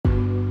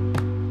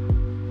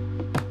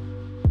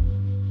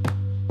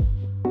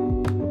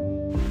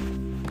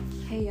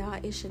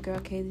it's your girl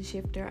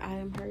KayTheShifter. I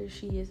am her,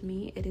 she is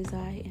me, it is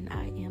I, and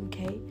I am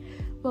Kay.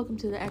 Welcome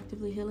to the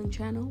Actively Healing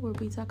channel, where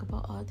we talk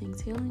about all things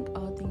healing,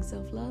 all things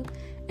self-love,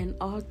 and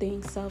all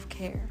things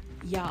self-care.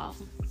 Y'all,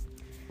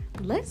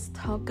 let's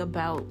talk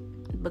about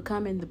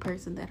becoming the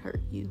person that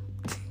hurt you.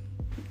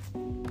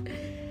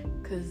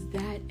 Because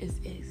that is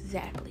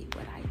exactly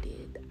what I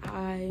did.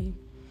 I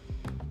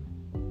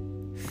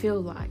feel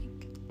like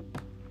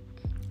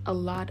a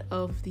lot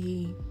of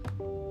the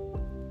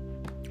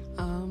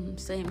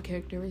same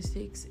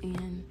characteristics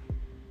and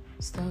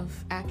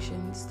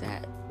actions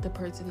that the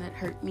person that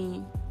hurt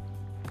me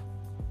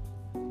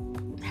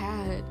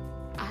had,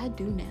 I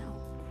do now,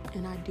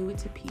 and I do it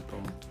to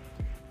people.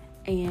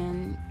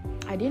 And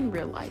I didn't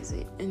realize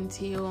it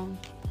until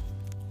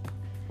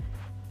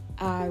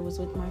I was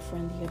with my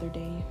friend the other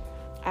day.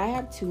 I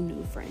have two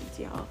new friends,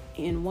 y'all,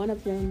 and one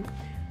of them,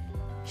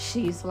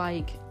 she's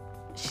like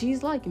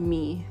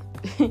me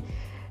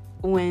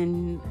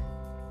when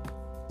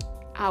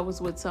I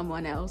was with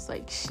someone else.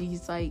 Like,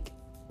 she's like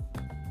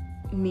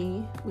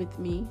me with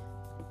me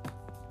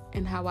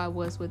and how I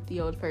was with the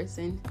old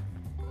person,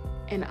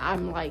 and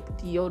I'm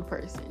like the old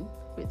person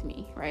with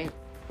me, right?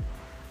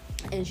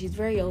 And she's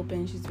very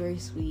open, she's very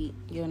sweet,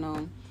 a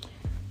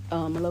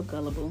little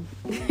gullible.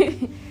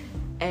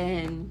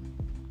 And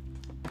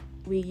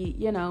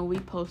we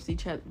post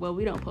each other, well,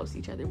 we don't post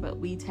each other, but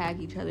we tag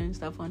each other and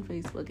stuff on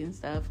Facebook and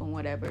stuff and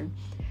whatever.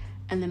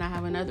 And then I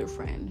have another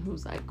friend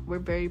who's like, we're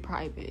very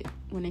private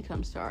when it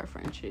comes to our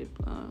friendship.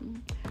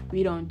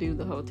 We don't do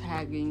the whole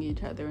tagging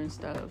each other and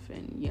stuff,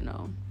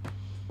 and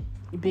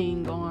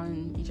being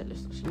on each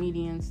other's social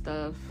media and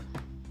stuff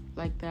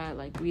like that.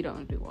 Like, we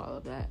don't do all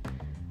of that.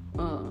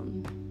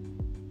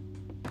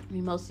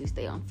 We mostly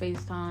stay on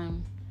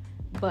FaceTime.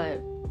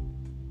 But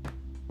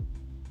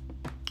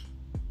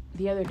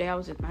the other day I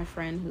was with my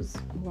friend who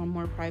I'm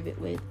more private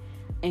with,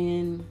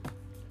 and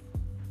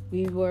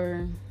we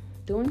were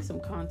doing some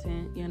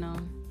content,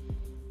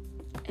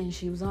 and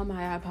she was on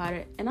my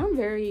iPod, and I'm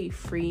very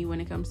free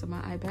when it comes to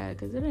my iPad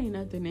because it ain't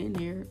nothing in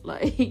there.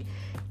 Like, it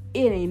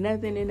ain't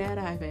nothing in that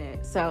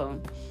iPad. So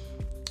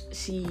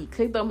she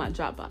clicked on my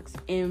Dropbox,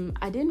 and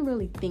I didn't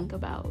really think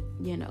about,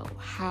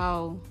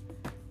 how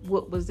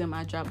what was in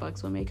my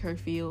Dropbox would make her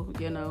feel.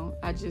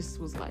 I just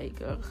was like,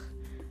 ugh,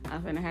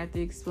 I'm gonna have to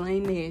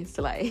explain this,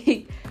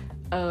 like,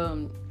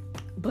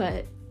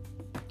 but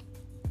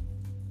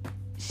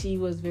she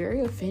was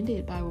very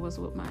offended by what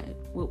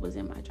was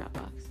in my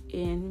Dropbox,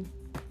 and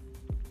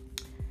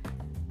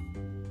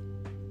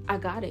I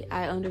got it.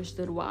 I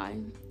understood why.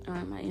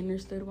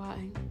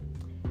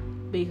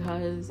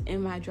 Because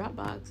in my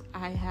Dropbox,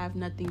 I have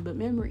nothing but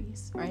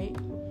memories, right,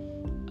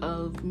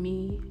 of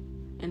me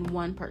and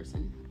one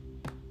person.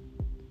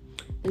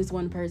 This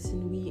one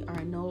person, we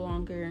are no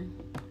longer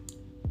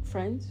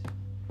friends,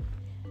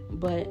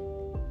 but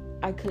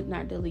I could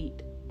not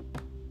delete,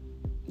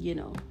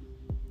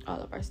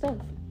 all of our stuff.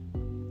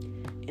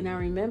 And I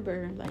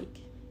remember, like,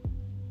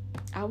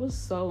 I was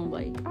so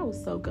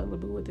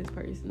gullible with this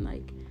person.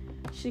 Like,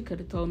 she could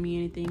have told me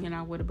anything and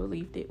I would have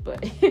believed it.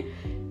 But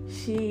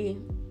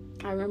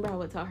I remember I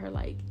would tell her,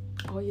 like,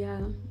 oh yeah,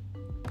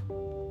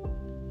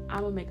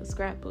 I'm gonna make a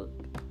scrapbook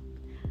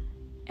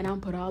and I'm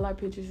gonna put all our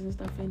pictures and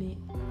stuff in it,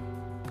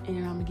 and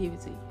I'm gonna give it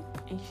to you.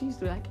 And she used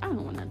to be like, I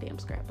don't want no damn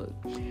scrapbook.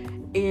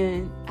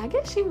 And I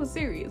guess she was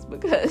serious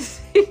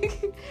because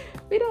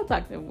we don't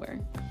talk no more.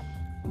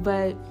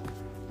 But,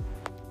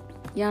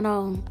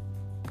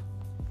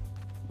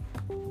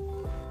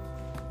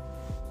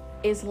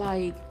 it's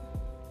like,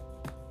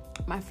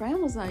 my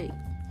friend was like,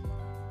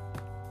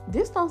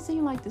 this don't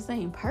seem like the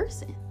same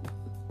person.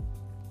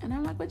 And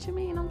I'm like, what you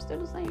mean? I'm still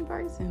the same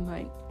person.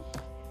 Like,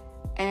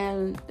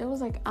 and it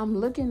was like, I'm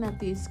looking at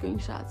these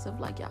screenshots of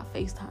like y'all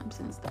FaceTimes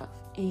and stuff,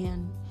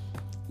 and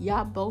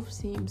y'all both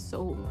seem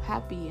so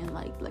happy and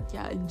like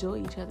y'all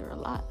enjoy each other a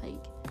lot.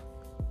 Like,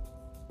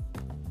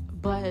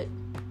 but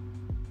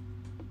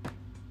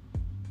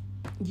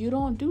you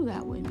don't do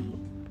that with me.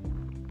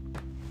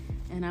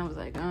 And I was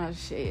like, oh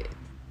shit.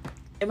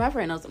 And my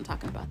friend knows I'm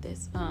talking about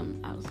this.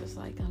 I was just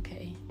like,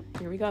 okay,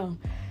 here we go.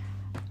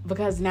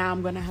 Because now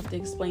I'm going to have to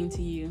explain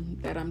to you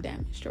that I'm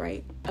damaged,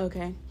 right?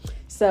 Okay.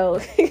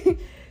 So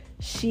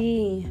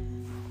she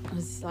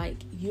was like,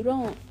 you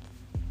don't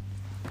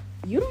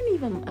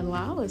even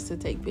allow us to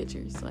take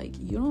pictures. Like,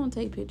 you don't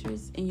take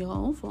pictures in your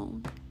own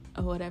phone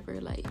or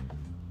whatever. Like,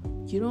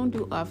 you don't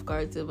do off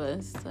guards of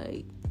us,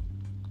 like,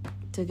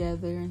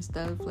 together and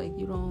stuff. Like,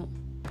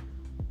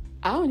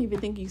 I don't even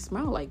think you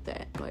smile like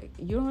that. Like,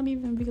 you don't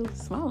even be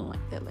smiling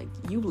like that. Like,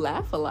 you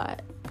laugh a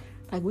lot.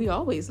 Like, we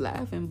always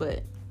laughing,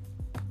 but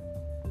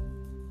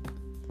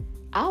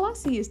all I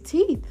see is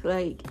teeth,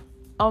 like,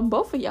 on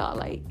both of y'all.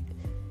 Like,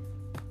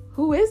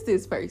 who is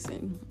this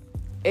person?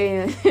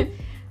 And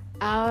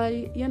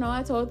I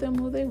told them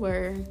who they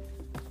were,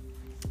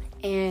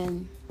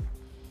 and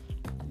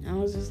I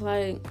was just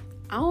like,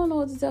 I don't know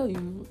what to tell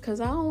you, because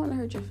I don't want to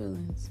hurt your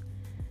feelings.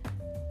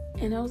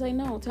 And I was like,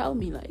 no, tell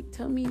me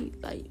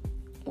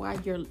why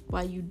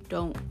you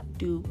don't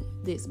do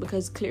this,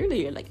 because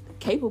clearly you're like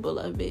capable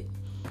of it.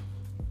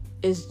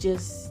 It's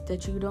just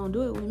that you don't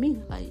do it with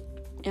me. Like,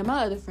 and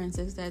my other friend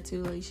says that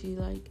too. Like, she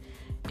like,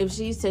 if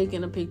she's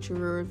taking a picture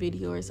or a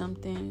video or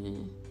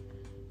something,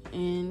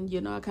 and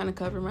you know, I kind of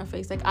cover my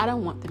face. Like, I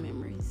don't want the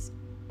memories.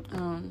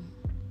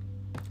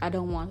 I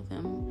don't want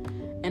them,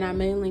 and I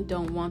mainly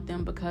don't want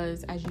them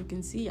because, as you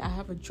can see, I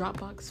have a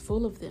Dropbox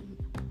full of them,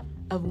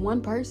 of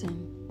one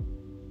person.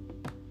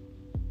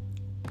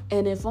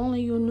 And if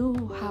only you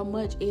knew how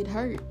much it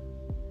hurt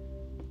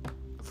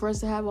for us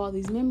to have all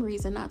these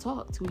memories and not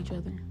talk to each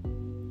other.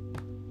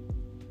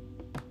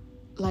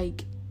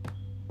 Like,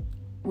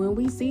 when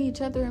we see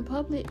each other in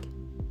public,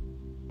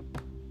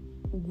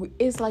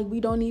 it's like we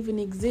don't even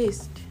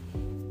exist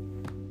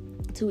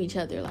to each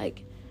other.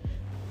 Like,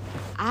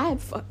 I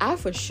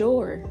for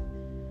sure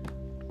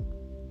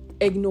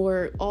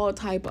ignore all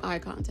type of eye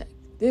contact.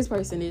 This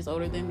person is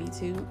older than me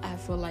too. I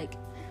feel like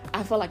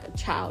a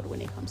child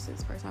when it comes to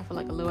this person. I feel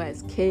like a little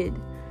ass kid,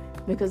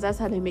 because that's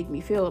how they make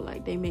me feel.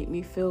 Like, they make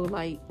me feel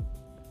like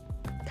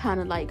kind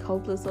of like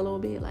hopeless a little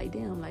bit. Like,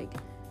 damn, like,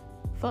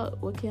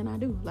 fuck, what can I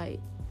do? Like,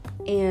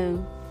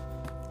 and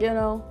you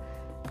know,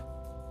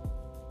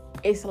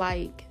 it's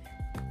like,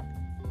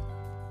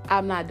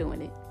 I'm not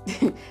doing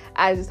it.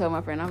 I just told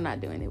my friend, I'm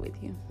not doing it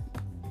with you.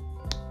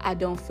 I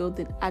don't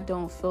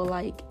feel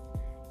like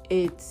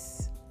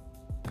it's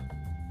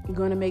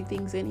gonna make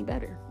things any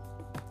better,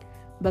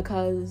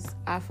 because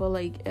I feel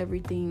like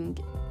everything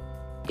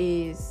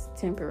is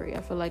temporary.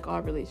 I feel like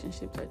all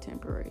relationships are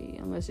temporary,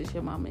 unless it's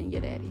your mama and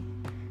your daddy,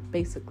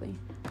 basically.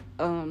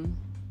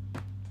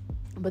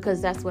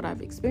 Because that's what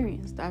I've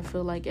experienced. I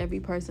feel like every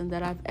person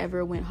that I've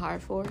ever went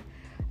hard for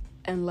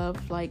and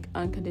loved, like,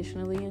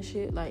 unconditionally and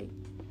shit, like,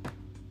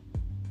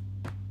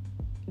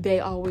 they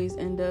always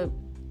end up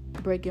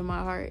breaking my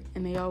heart,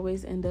 and they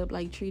always end up,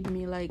 like, treating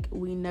me like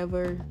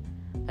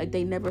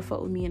they never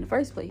fought with me in the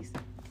first place.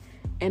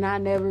 And I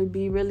never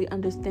be really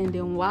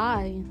understanding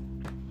why.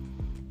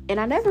 And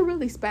I never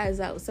really spazzed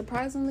out.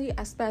 Surprisingly,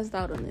 I spazzed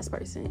out on this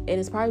person. And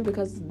it's probably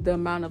because of the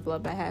amount of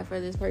love I have for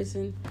this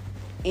person,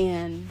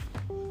 and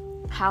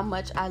how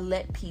much I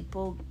let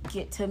people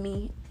get to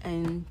me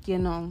and, you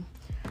know,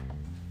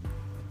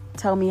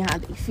 tell me how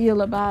they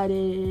feel about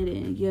it.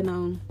 And, you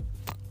know,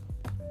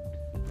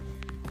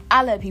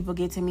 I let people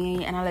get to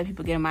me, and I let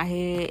people get in my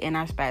head, and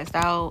I spazzed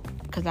out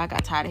because I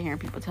got tired of hearing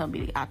people tell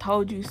me, I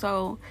told you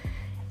so.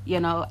 You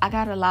know, I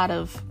got a lot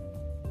of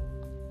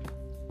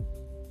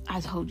I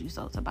told you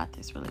so about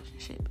this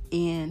relationship,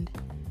 and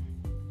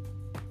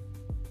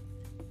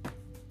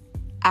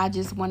I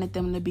just wanted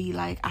them to be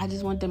like, I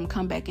just want them to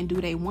come back and do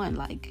they want.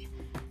 Like,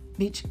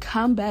 bitch,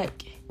 come back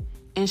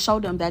and show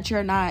them that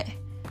you're not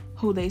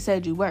who they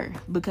said you were,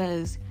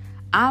 because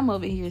I'm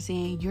over here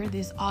saying you're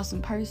this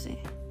awesome person,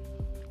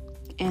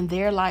 and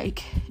they're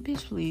like,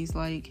 bitch, please,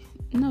 like,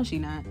 no, she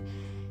not.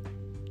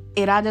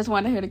 And I just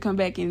wanted her to come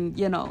back and,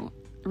 you know,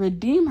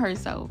 redeem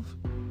herself,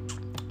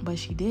 but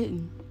she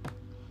didn't.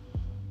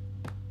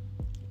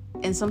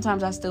 And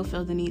sometimes I still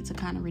feel the need to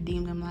kind of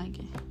redeem them. Like,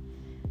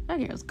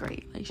 that girl's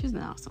great. Like, she's an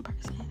awesome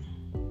person,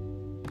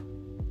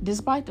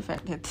 despite the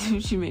fact that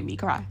she made me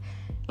cry.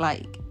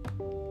 Like,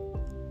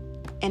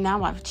 and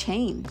now I've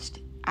changed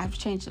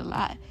a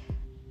lot.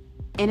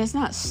 And it's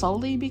not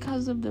solely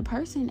because of the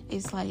person.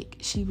 It's like,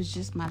 she was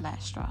just my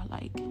last straw.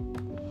 Like,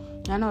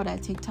 I know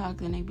that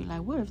TikTok, and they be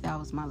like, what if that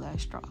was my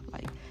last straw?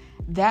 Like,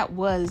 that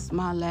was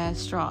my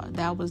last straw.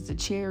 That was the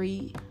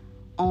cherry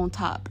on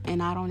top.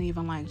 And I don't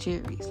even like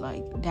cherries.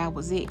 Like, that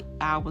was it.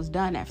 I was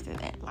done after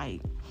that.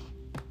 Like,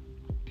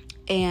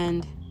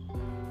 and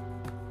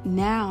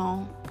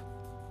now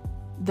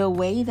the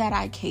way that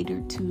I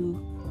cater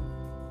to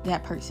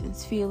that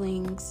person's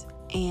feelings,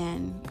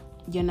 and,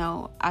 you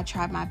know, I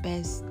try my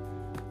best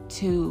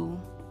to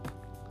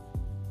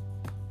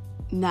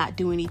not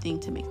do anything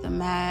to make them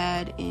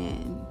mad,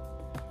 and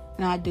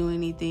not do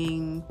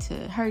anything to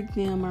hurt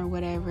them or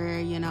whatever.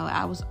 You know,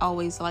 I was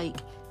always like,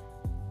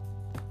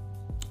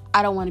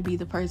 I don't want to be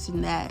the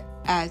person that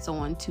adds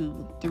on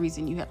to the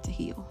reason you have to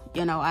heal.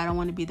 You know, I don't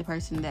want to be the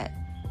person that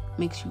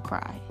makes you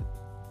cry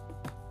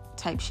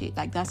type shit.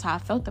 Like, that's how I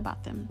felt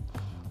about them.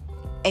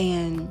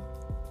 And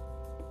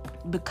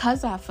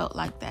because I felt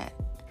like that,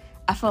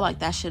 I felt like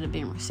that should have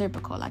been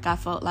reciprocal. Like, I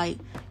felt like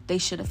they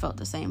should have felt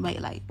the same way.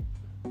 Like,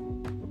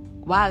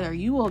 why are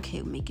you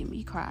okay with making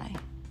me cry?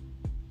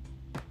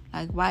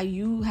 Like, why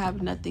you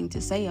have nothing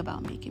to say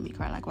about making me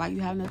cry? Like, why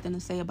you have nothing to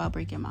say about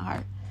breaking my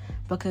heart?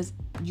 Because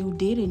you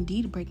did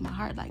indeed break my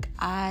heart. Like,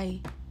 I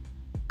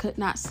could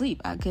not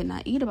sleep. I could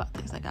not eat about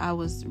this. Like, I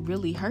was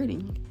really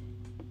hurting,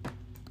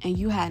 and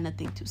you had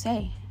nothing to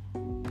say.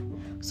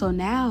 So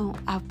now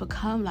I've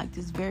become like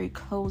this very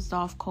closed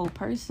off, cold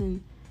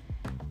person,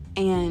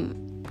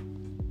 and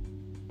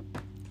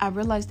I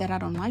realized that I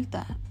don't like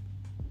that.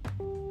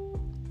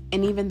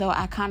 And even though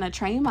I kind of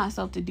trained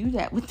myself to do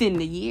that within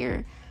the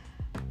year,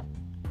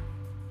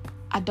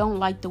 I don't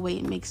like the way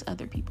it makes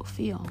other people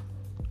feel.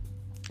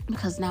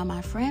 Because now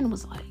my friend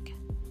was like,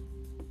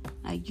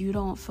 you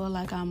don't feel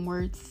like I'm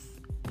worth,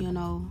 you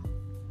know,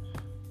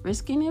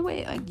 risking it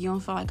with? Like, you don't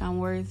feel like I'm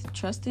worth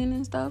trusting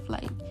and stuff?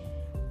 Like,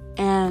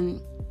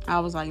 and I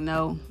was like,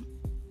 no,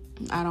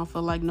 I don't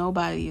feel like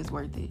nobody is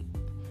worth it,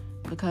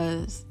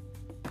 because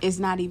it's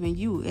not even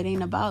you. It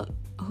ain't about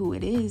who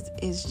it is.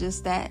 It's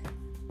just that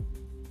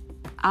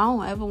I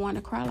don't ever want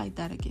to cry like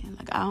that again.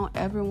 Like, I don't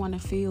ever want to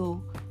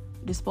feel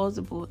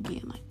disposable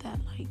again like that.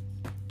 Like,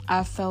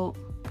 I felt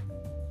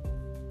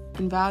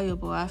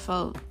invaluable. I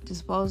felt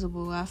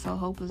disposable. I felt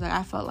hopeless. Like,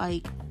 I felt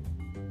like,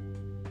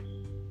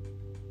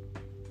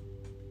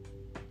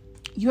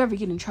 you ever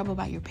get in trouble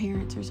by your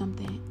parents or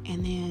something,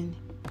 and then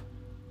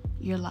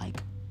you're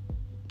like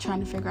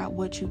trying to figure out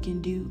what you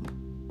can do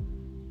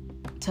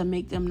to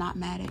make them not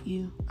mad at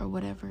you or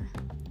whatever.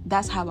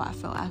 That's how I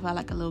felt. I felt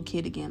like a little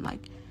kid again,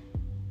 like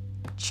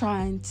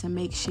trying to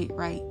make shit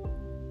right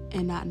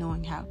and not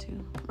knowing how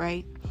to,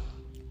 right?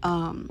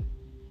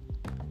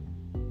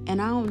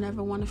 And I don't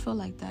ever want to feel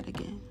like that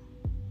again.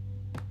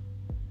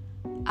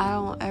 I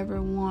don't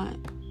ever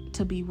want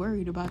to be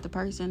worried about the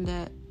person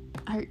that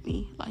hurt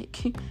me.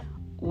 Like,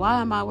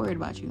 why am I worried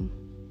about you?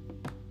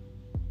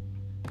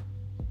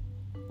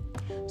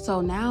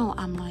 So now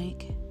I'm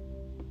like,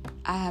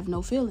 I have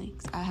no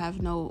feelings.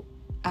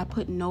 I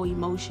put no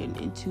emotion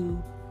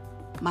into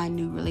my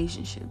new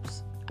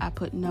relationships. I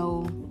put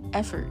no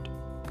effort,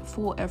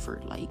 full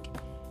effort, like,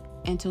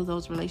 into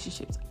those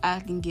relationships. I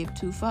can give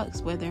two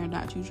fucks whether or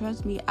not you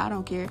trust me. I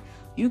don't care.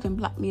 You can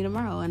block me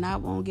tomorrow and I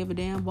won't give a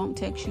damn, won't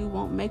text you,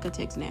 won't make a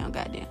text now,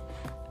 goddamn.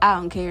 I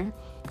don't care.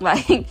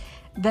 Like,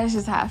 that's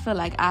just how I feel.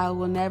 Like, I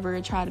will never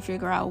try to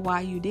figure out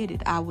why you did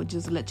it. I would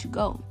just let you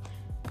go.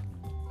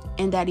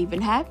 And that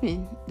even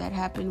happened. That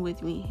happened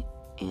with me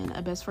and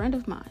a best friend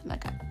of mine.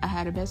 Like, I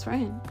had a best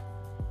friend.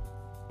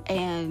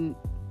 And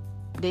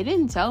they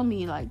didn't tell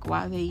me, like,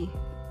 why they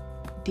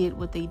did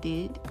what they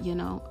did, you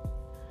know.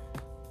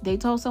 They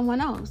told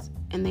someone else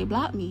and they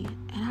blocked me.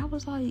 And I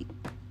was like,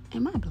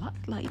 am I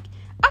blocked? Like,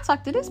 I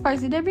talk to this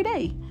person every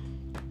day.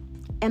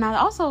 And I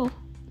also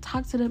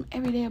talk to them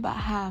every day about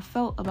how I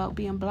felt about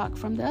being blocked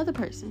from the other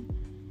person.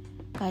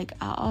 Like,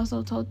 I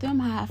also told them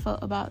how I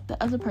felt about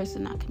the other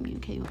person not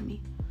communicating with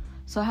me.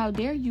 So how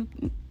dare you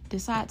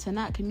decide to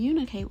not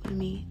communicate with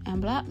me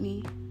and block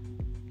me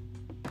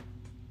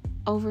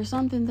over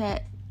something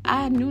that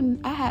I knew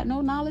I had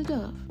no knowledge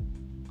of.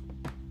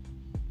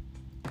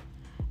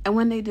 And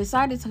when they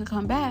decided to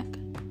come back,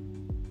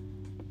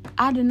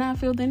 I did not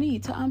feel the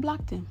need to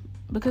unblock them,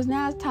 because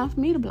now it's time for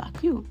me to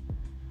block you,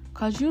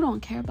 because you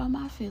don't care about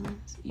my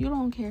feelings. You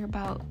don't care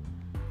about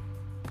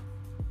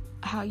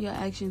how your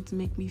actions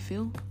make me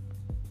feel.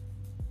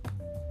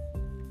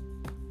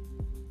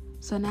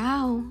 So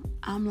now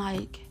I'm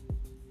like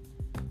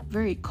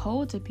very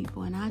cold to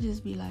people, and I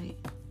just be like,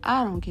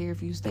 I don't care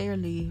if you stay or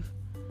leave.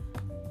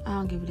 I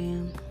don't give a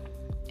damn.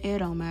 It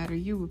don't matter.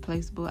 You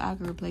replaceable. I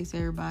can replace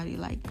everybody.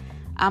 Like,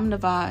 I'm the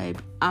vibe.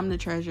 I'm the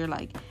treasure.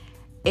 Like,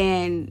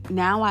 and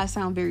now I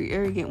sound very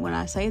arrogant when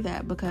I say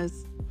that,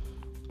 because,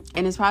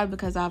 and it's probably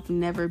because I've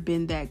never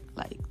been that,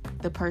 like,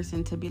 the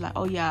person to be like,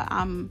 oh yeah,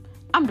 I'm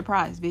the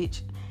prize,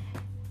 bitch.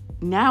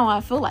 Now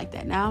I feel like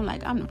that. Now I'm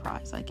like, I'm the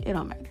prize. Like, it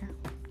don't matter.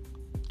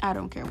 I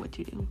don't care what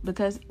you do,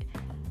 because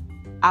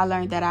I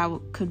learned that I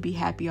could be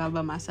happy all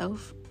by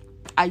myself.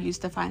 I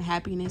used to find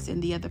happiness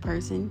in the other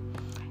person,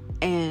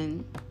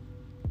 and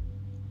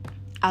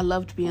I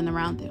loved being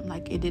around them.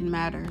 Like, it didn't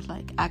matter.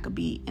 Like, I could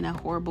be in a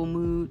horrible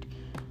mood.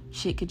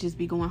 Shit could just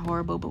be going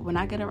horrible. But when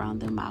I get around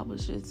them, I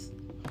was just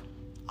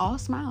all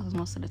smiles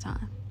most of the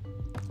time.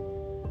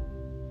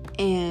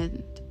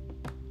 And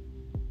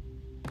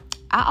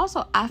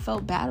I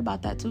felt bad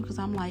about that too, because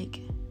I'm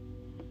like,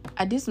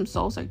 I did some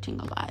soul searching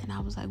a lot. And I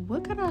was like,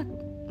 what could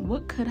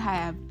I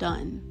have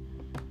done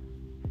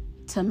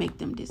to make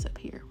them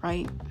disappear,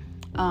 right?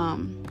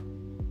 And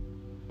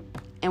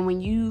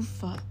when you're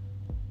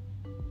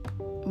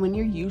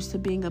used to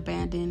being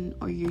abandoned,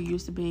 or you're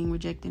used to being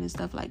rejected and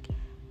stuff, like,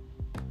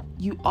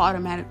 you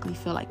automatically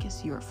feel like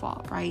it's your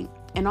fault, right?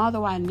 And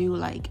although I knew,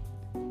 like,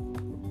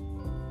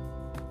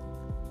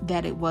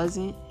 that it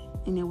wasn't,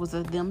 and it was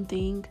a them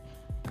thing,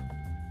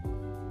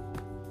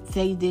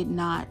 they did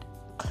not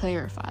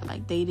clarify.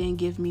 Like, they didn't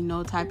give me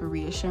no type of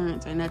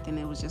reassurance or nothing.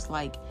 It was just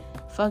like,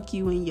 fuck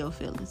you and your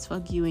feelings,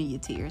 fuck you and your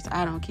tears,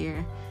 I don't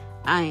care,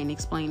 I ain't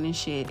explaining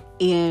shit.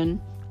 And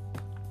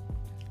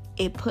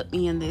it put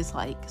me in this,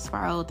 like,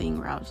 spiral thing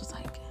where I was just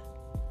like,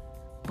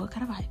 what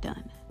could have I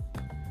done?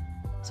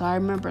 So I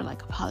remember,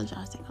 like,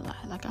 apologizing a lot.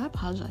 Like, I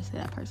apologized to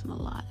that person a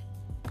lot,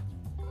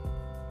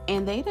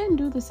 and they didn't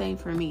do the same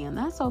for me. And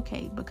that's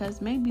okay,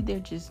 because maybe they're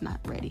just not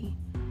ready.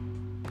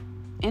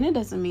 And it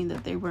doesn't mean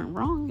that they weren't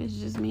wrong. It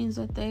just means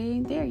that they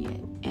ain't there yet.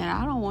 And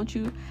I don't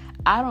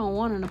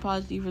want an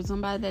apology for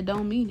somebody that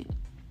don't mean it.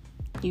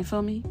 You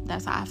feel me?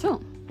 That's how I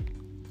feel.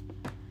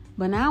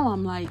 But now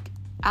I'm like,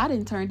 I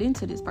didn't turn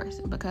into this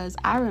person, because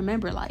I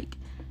remember, like,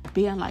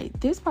 being like,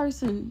 this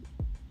person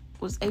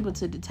was able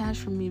to detach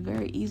from me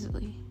very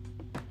easily.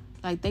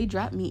 Like, they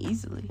dropped me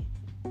easily.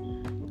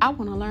 I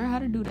want to learn how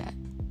to do that.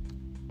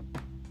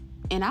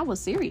 And I was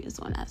serious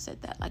when I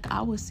said that. Like,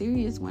 I was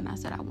serious when I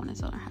said I wanted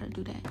to learn how to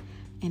do that.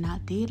 And I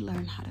did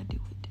learn how to do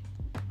it.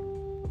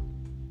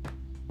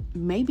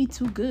 maybe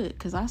too good,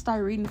 because I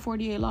started reading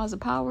 48 Laws of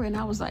Power and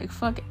I was like,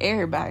 fuck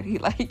everybody.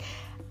 Like,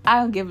 I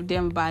don't give a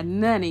damn about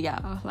none of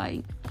y'all.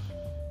 Like,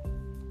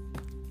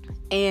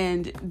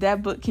 and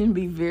that book can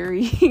be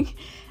very,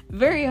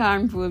 very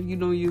harmful if you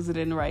don't use it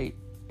in the right,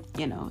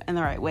 in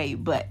the right way.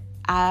 But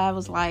I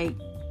was like,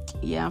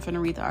 yeah, I'm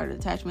finna read The Art of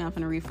Detachment. I'm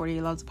finna read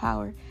 48 Laws of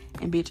Power.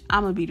 And bitch,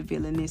 I'm gonna be the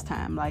villain this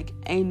time. Like,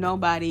 ain't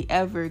nobody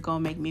ever gonna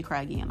make me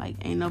cry again. Like,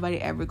 ain't nobody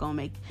ever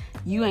gonna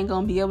you ain't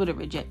gonna be able to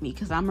reject me,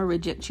 because I'm gonna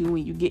reject you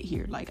when you get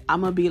here. Like,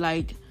 I'm gonna be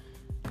like,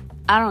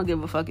 I don't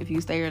give a fuck if you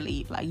stay or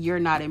leave. Like, you're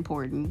not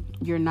important.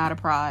 You're not a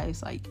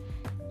prize. Like,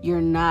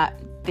 you're not,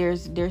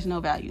 there's no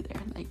value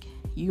there. Like,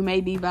 you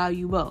may be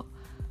valuable,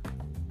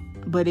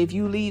 but if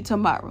you leave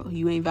tomorrow,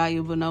 you ain't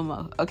valuable no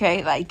more.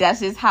 Okay? Like,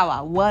 that's just how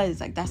I was.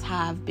 Like, that's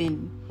how I've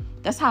been.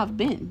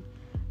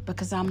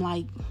 Because I'm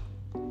like,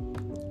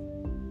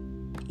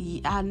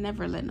 I'll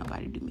never let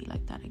nobody do me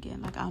like that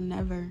again. Like, I'll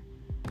never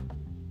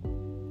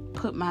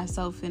put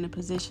myself in a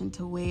position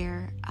to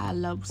where I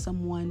love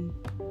someone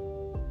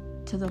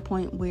to the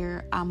point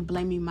where I'm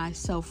blaming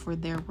myself for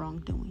their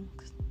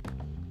wrongdoings.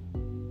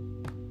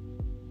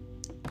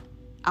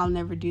 I'll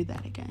never do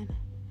that again.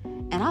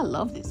 And I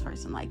love this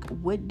person. Like,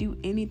 would do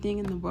anything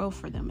in the world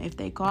for them. If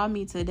they call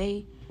me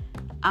today,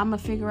 I'm going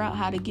to figure out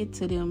how to get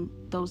to them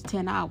those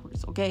 10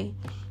 hours, okay?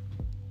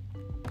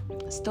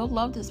 Still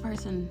love this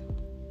person.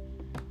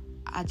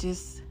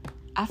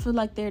 I feel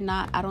like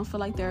I don't feel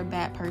like they're a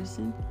bad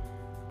person.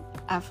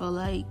 I feel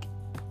like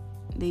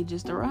they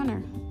just a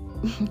runner.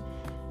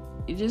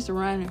 You're just a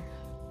runner.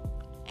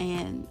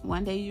 And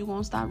one day you're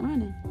going to stop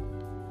running.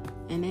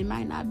 And it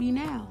might not be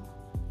now.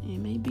 It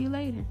may be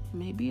later. It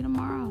may be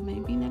tomorrow. It may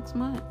be next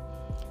month.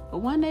 But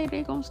one day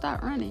they're going to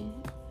stop running.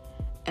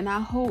 And I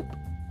hope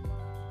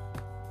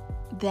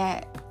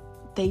that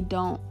they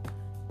don't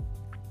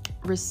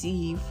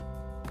receive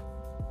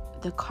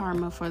the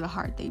karma for the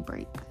heart they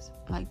break.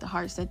 Like, the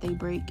hearts that they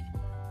break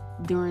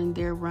during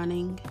their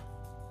running.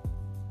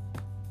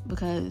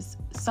 Because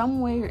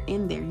somewhere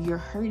in there, you're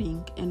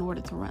hurting in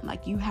order to run.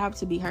 Like, you have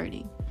to be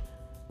hurting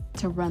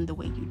to run the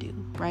way you do,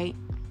 right?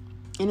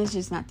 And it's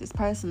just not this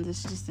person.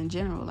 It's just in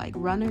general. Like,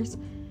 runners,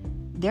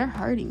 they're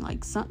hurting.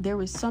 Like, there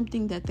is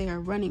something that they are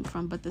running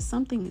from, but the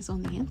something is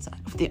on the inside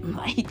of them.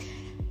 Like,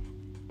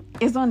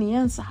 it's on the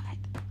inside.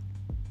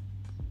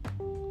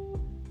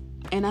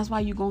 And that's why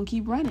you're going to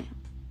keep running.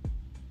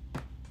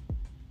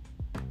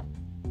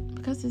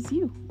 Because it's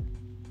you.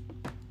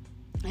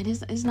 And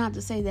it's not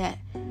to say that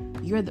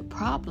you're the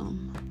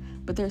problem,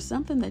 but there's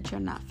something that you're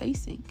not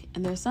facing,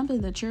 and there's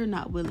something that you're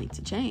not willing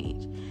to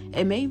change.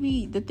 And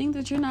maybe the thing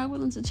that you're not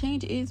willing to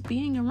change is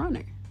being a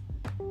runner.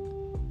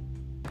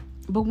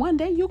 But one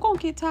day you're going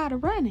to get tired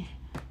of running.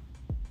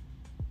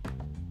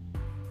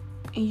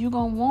 And you're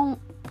going to want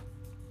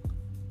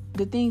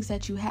the things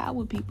that you have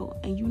with people,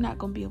 and you're not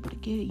going to be able to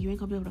get it. You ain't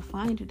going to be able to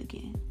find it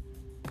again.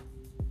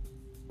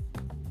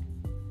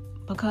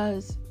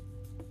 Because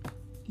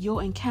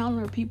you'll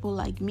encounter people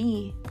like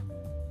me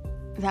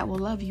that will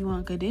love you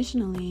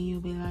unconditionally, and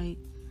you'll be like,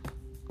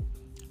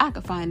 I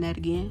could find that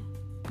again.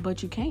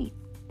 But you can't.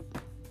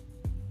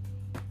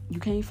 You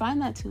can't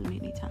find that too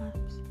many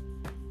times.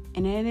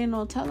 And there ain't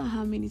no telling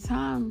how many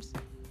times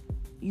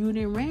you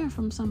done ran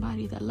from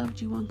somebody that loved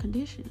you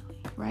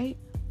unconditionally, right?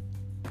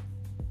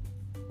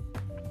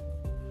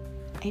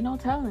 Ain't no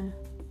telling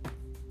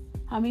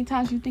how many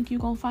times you think you're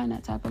gonna find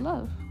that type of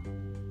love,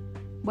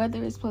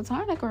 whether it's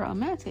platonic or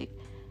romantic.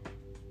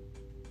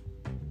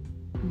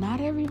 Not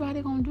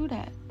everybody gonna do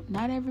that.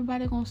 Not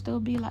everybody gonna still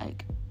be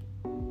like,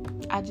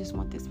 I just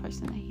want this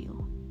person to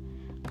heal.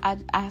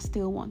 I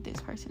still want this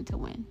person to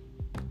win.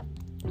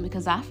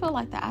 Because I feel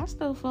like that. I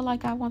still feel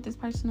like I want this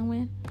person to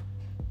win.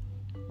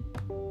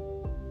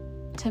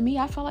 To me,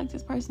 I feel like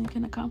this person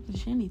can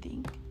accomplish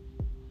anything.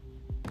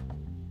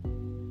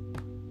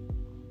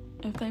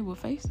 If they would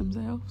face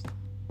themselves,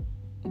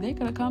 they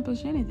could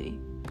accomplish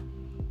anything.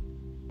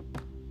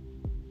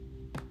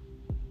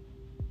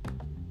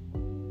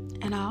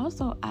 And I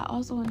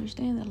also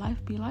understand that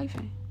life be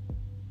lifing.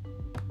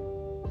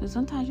 So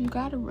sometimes you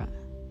gotta run.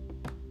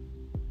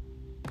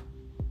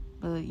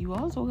 But you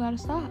also gotta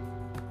stop.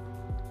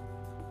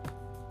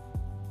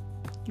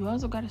 You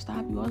also gotta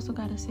stop. You also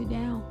gotta sit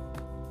down.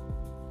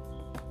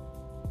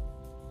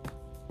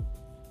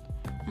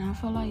 And I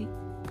feel like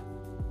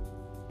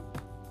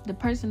the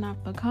person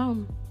I've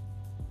become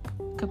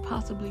could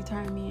possibly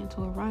turn me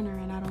into a runner,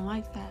 and I don't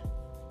like that.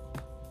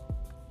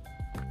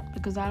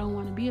 Because I don't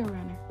want to be a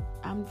runner.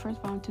 First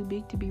of all, I'm too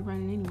big to be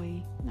running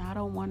anyway. I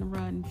don't want to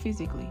run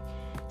physically.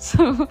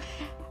 So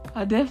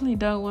I definitely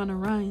don't want to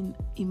run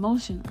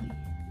emotionally,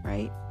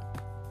 right?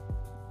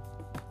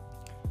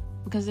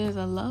 Because there's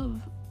a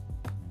love.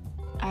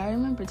 I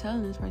remember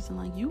telling this person,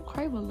 like, you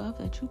crave a love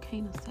that you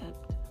can't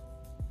accept.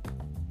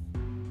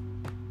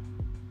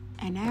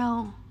 And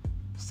now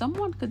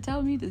someone could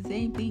tell me the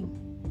same thing.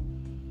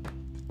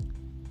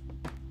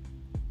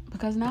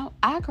 Because now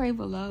I crave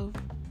a love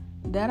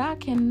that I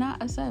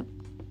cannot accept.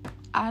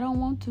 I don't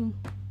want to.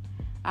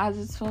 I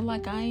just feel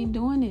like I ain't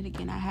doing it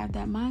again. I have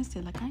that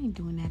mindset, like, I ain't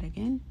doing that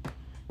again.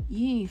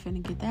 you ain't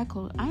finna get that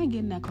close. I ain't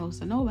getting that close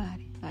to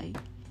nobody. Like,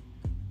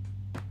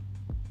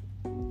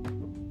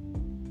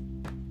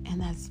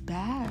 and that's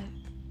bad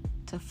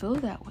to feel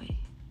that way.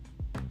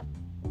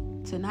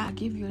 To not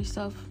give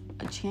yourself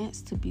a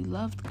chance to be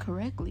loved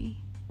correctly.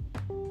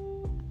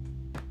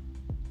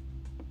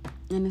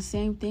 And the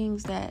same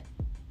things that,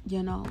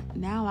 now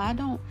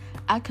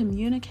I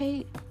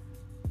communicate,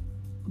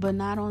 but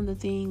not on the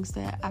things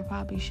that I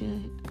probably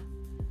should.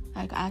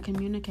 Like, I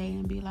communicate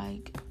and be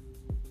like,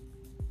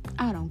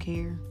 I don't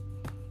care.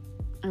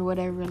 Or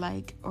whatever,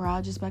 like, or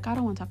I'll just be like, I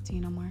don't want to talk to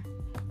you no more.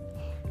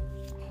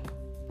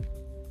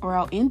 Or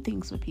I'll end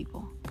things with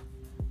people.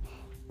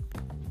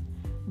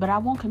 But I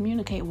won't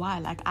communicate why.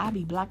 Like, I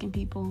be blocking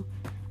people.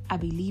 I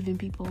be leaving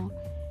people.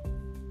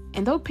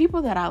 And those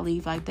people that I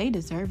leave, like, they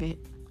deserve it.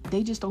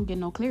 They just don't get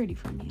no clarity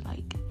from me.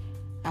 Like,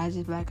 I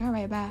just be like, all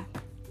right, bye.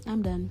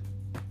 I'm done.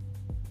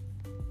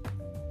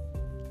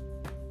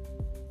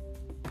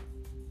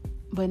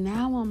 But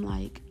now I'm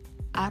like,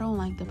 I don't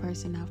like the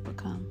person I've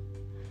become.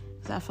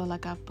 Because I feel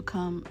like I've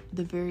become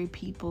the very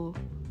people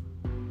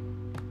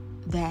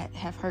that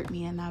have hurt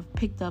me. And I've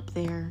picked up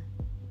their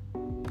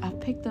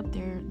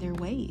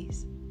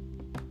ways.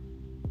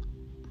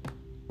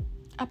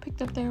 I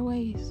picked up their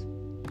ways.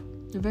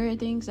 The very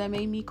things that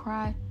made me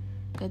cry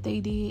that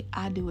they did,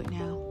 I do it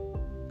now.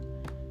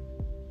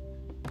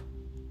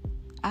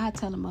 I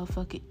tell a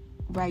motherfucker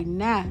right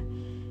now,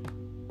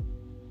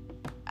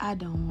 I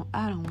don't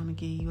want to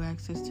give you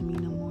access to me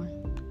no more.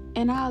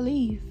 And I'll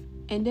leave.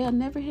 And they'll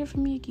never hear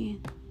from me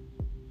again.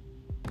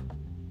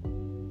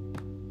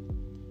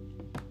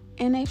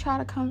 And they try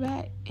to come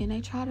back and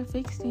they try to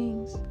fix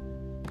things.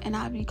 And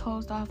I'll be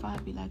closed off. I'll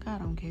be like, I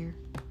don't care.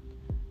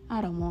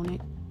 I don't want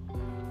it.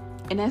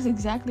 And that's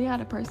exactly how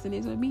the person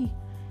is with me.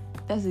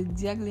 That's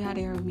exactly how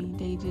they are with me.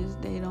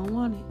 They don't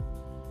want it.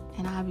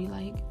 And I'll be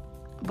like,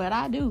 but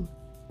I do.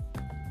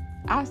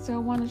 I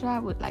still want to try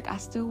with, like, I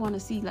still want to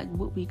see, like,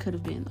 what we could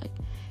have been, like.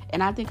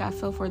 And I think I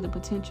fell for the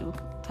potential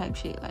type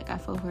shit. Like, I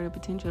fell for the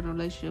potential of the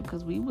relationship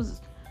because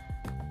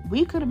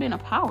we could have been a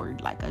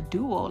powered, like, a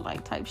duo,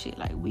 like, type shit.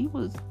 Like, we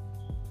was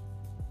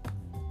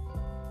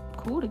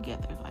cool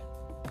together, like,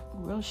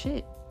 real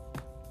shit.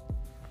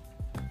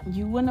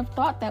 You wouldn't have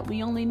thought that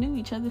we only knew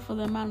each other for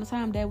the amount of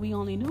time that we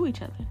only knew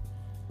each other.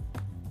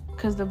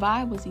 Because the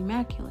vibe was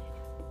immaculate.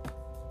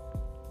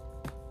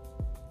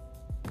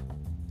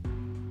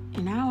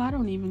 And now I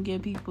don't even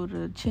give people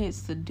the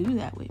chance to do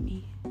that with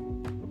me.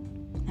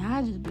 Now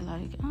I just be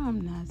like,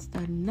 I'm not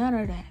studying none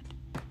of that.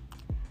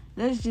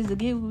 Let's just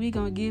get what we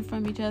gonna get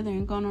from each other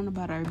and go on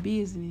about our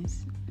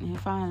business and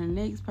find the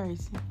next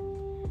person.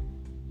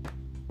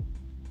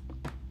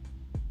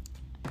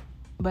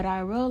 But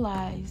I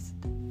realized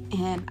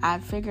and I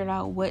figured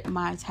out what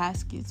my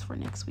task is for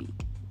next week.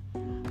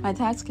 My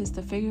task is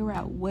to figure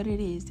out what it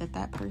is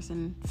that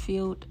person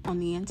felt on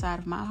the inside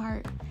of my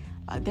heart.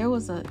 There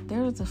was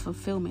a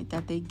fulfillment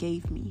that they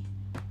gave me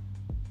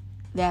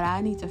that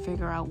I need to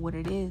figure out what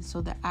it is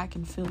so that I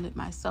can feel it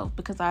myself,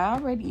 because I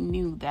already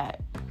knew that,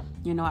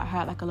 I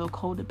had like a little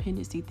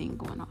codependency thing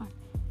going on.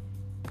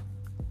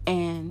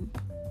 And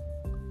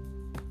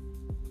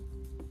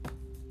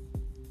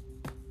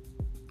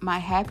my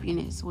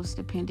happiness was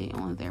dependent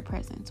on their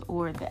presence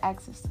or the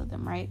access to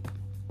them, right?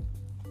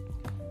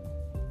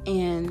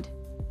 And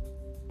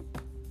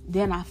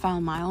then I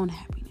found my own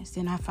happiness,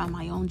 and I found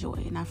my own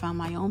joy, and I found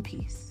my own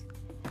peace.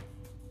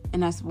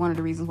 And that's one of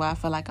the reasons why I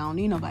feel like I don't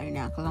need nobody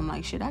now, because I'm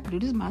like, shit, I can do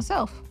this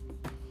myself.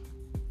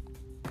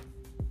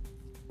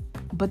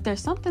 But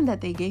there's something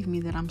that they gave me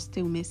that I'm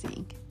still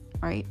missing,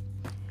 right?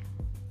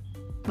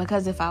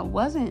 Because if I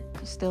wasn't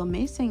still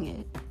missing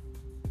it,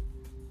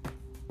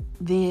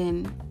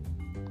 then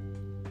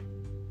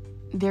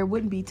there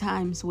wouldn't be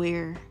times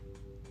where,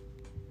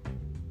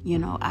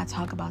 I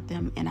talk about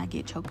them and I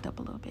get choked up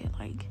a little bit,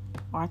 like,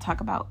 or I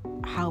talk about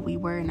how we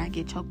were and I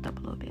get choked up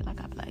a little bit, like,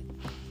 I'd be like,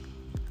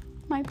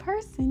 my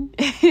person.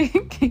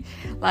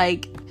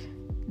 Like,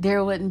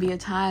 there wouldn't be a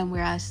time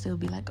where I still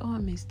be like, oh, I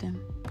missed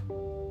him.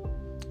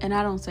 And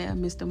I don't say I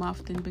missed him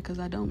often, because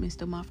I don't miss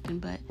them often,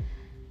 but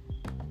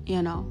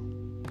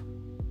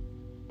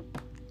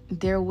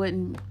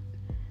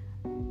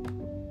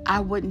I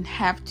wouldn't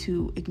have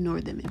to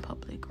ignore them in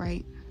public,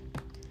 right?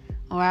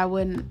 Or I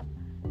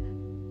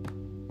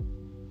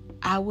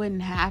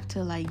wouldn't have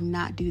to, like,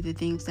 not do the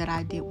things that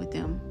I did with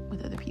them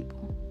with other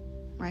people,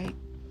 right?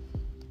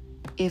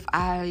 If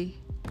I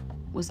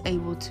was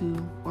able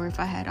to, or if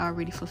I had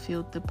already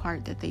fulfilled the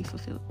part that they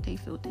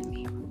filled in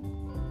me.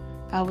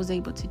 If I was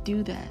able to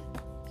do that,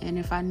 and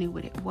if I knew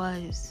what it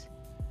was,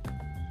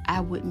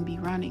 I wouldn't be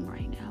running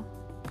right now.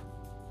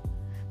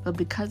 But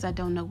because I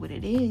don't know what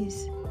it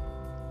is,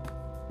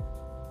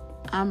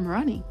 I'm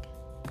running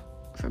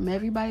from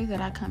everybody that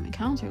I come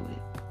encounter with.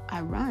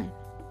 I run.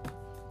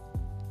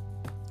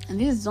 And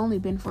this has only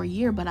been for a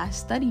year, but I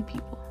study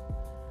people.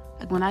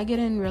 Like, when I get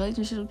in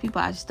relationships with people,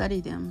 I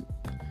study them.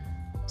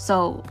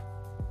 So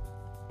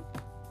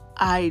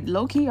I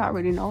low-key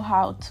already know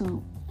how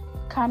to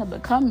kind of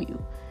become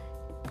you.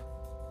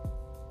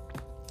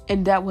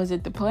 And that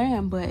wasn't the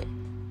plan, but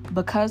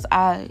because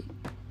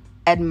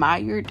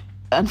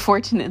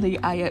unfortunately,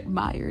 I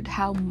admired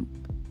how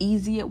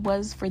easy it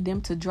was for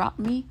them to drop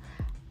me.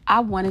 I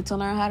wanted to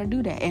learn how to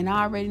do that. And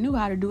I already knew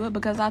how to do it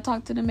because I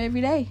talked to them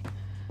every day.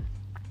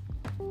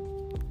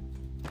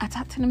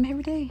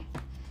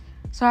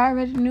 So I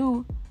already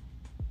knew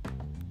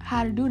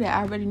how to do that.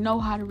 I already know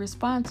how to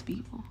respond to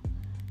people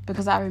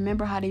because I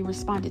remember how they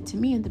responded to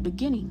me in the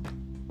beginning.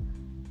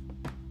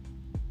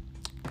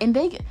 And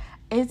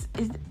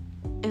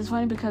it's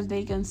funny because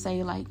they can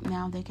say, like,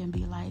 now they can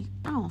be like,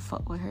 I don't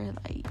fuck with her,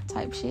 like,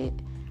 type shit.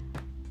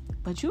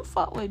 But you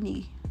fuck with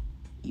me.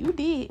 You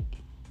did.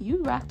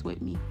 You rocked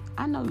with me.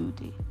 I know you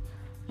did.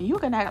 And you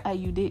can act like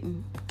you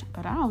didn't,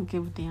 but I don't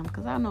give a damn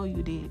because I know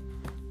you did.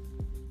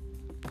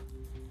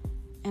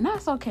 And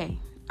that's okay.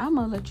 I'm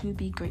going to let you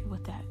be great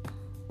with that.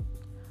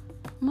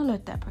 I'm going to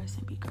let that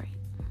person be great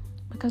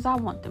because I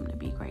want them to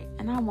be great.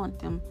 And I want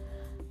them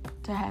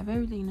to have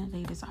everything that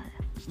they desire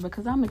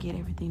because I'm going to get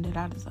everything that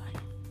I desire.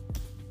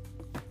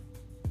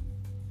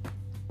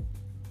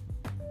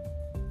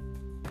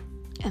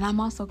 And I'm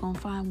also going to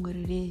find what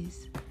it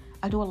is.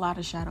 I do a lot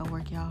of shadow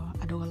work, y'all.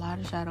 I do a lot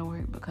of shadow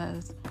work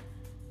because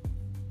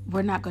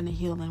we're not going to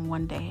heal in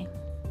one day.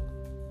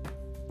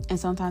 And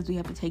sometimes we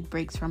have to take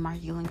breaks from our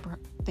healing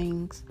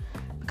things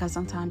because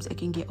sometimes it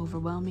can get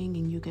overwhelming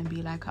and you can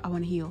be like, I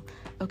want to heal.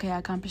 Okay, I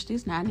accomplished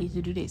this. Now I need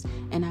to do this.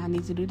 And I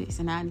need to do this.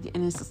 And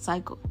it's a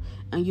cycle.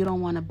 And you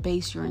don't want to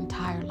base your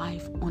entire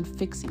life on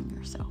fixing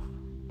yourself.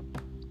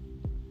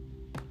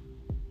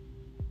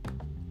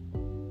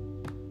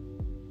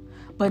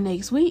 But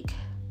next week,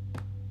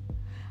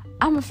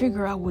 I'm going to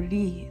figure out what it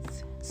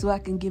is so I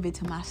can give it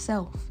to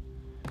myself.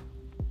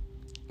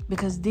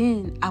 Because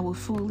then I will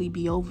fully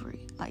be over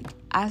it. Like,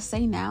 I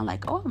say now,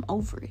 like, oh, I'm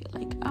over it.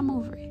 Like, I'm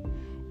over it.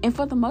 And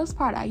for the most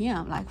part, I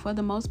am. Like, for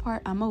the most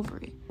part, I'm over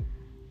it.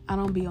 I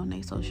don't be on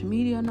their social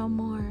media no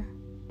more.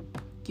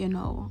 You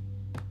know,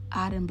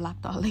 I done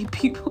blocked all they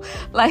people.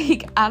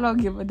 Like, I don't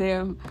give a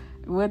damn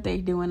what they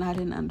doing. I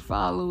done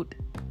unfollowed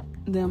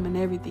them and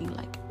everything.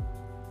 Like,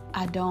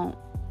 I don't.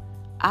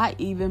 I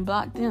even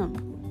blocked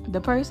them.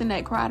 The person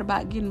that cried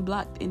about getting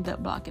blocked ended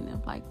up blocking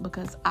them. Like,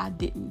 because I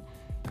didn't.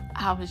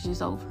 I was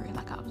just over it.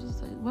 Like, I was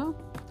just like, well,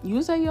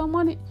 you say you don't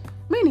want it.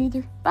 Me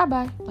neither.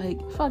 Bye-bye.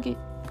 Like, fuck it.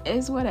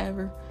 It's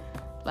whatever.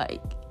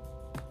 Like,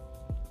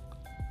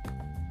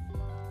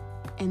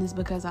 and it's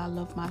because I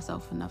love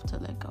myself enough to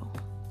let go.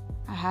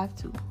 I have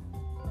to.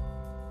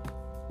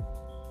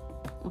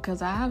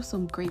 Because I have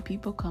some great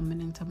people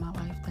coming into my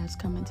life. That's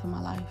come into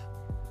my life.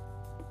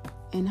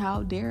 And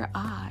how dare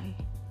I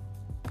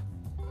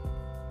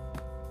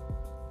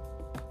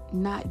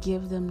not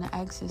give them the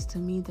access to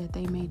me that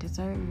they may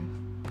deserve,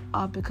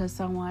 all because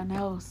someone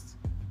else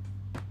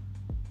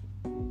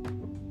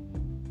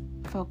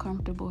felt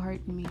comfortable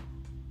hurting me.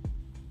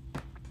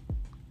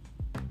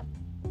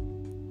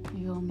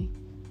 You feel me?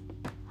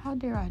 How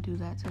dare I do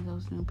that to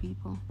those new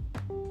people?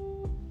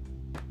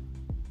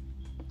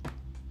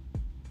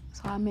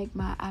 So I make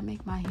my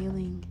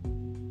healing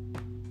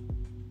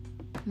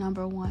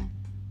number one.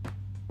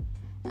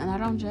 And I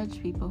don't judge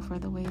people for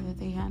the way that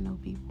they handle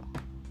people.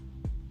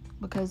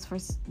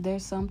 Because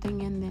there's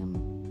something in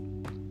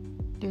them.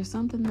 There's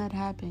something that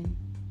happened,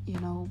 you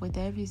know, with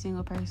every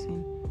single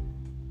person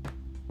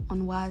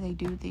on why they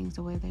do things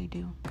the way they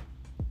do.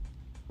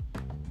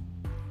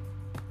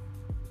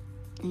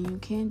 And you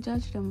can't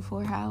judge them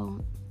for how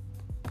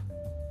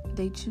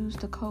they choose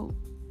to cope.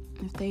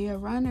 If they a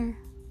runner,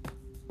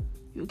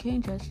 you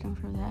can't judge them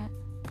for that.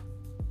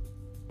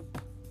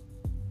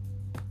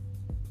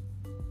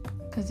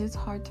 Because it's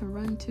hard to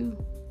run too.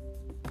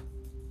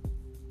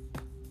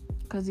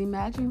 Because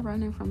imagine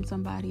running from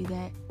somebody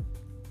that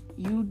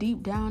you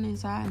deep down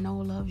inside know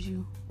loves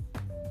you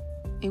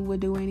and would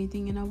do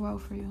anything in the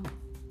world for you.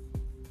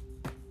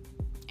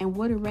 And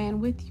would have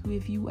ran with you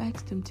if you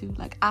asked him to.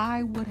 Like,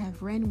 I would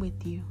have ran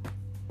with you.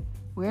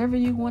 Wherever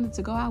you wanted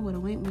to go, I would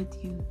have went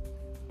with you.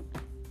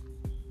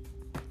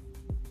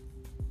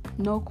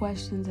 No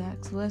questions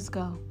asked. Let's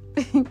go.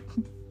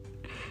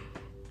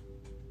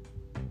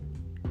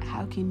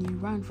 How can you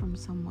run from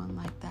someone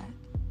like that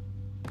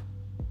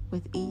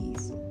with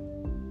ease?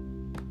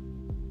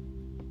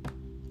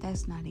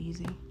 That's not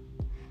easy.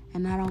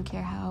 And I don't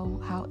care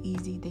how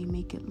easy they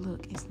make it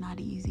look. It's not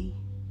easy.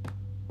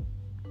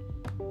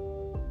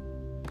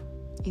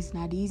 It's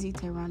not easy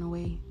to run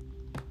away.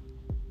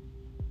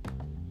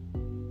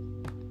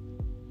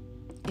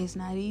 It's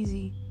not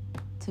easy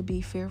to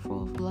be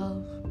fearful of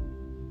love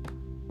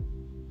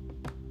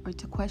or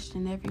to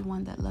question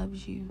everyone that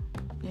loves you,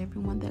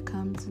 everyone that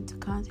comes into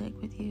contact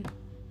with you.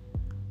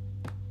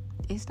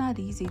 It's not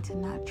easy to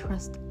not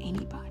trust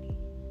anybody,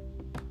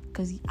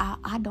 because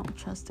I don't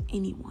trust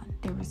anyone.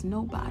 There is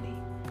nobody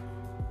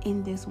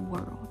in this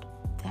world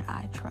that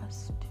I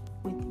trust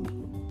with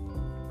me.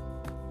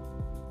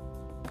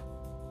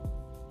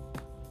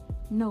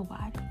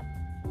 Nobody.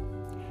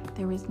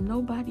 There is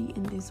nobody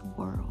in this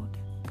world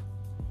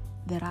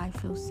that I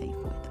feel safe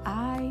with.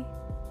 I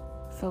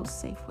felt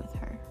safe with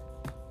her.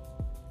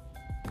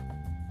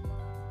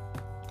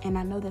 And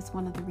I know that's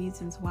one of the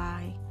reasons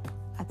why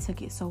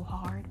took it so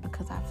hard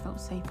because I felt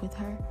safe with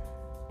her.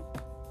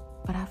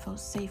 But I felt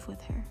safe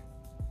with her.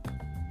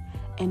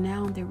 And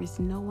now there is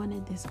no one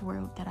in this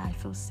world that I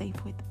feel safe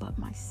with but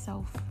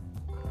myself.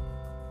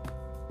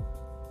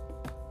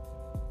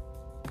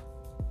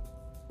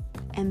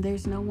 And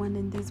there's no one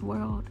in this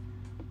world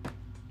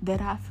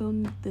that I feel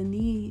the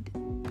need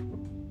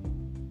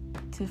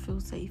to feel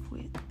safe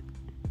with.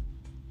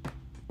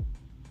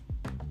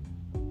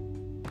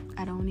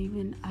 I don't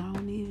even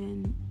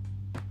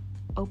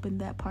open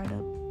that part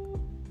up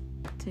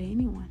to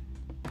anyone.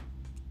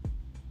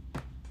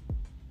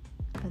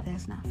 But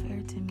that's not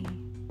fair to me.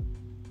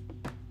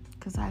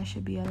 Because I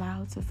should be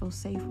allowed to feel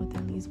safe with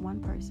at least one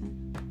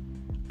person.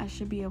 I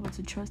should be able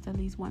to trust at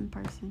least one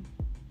person.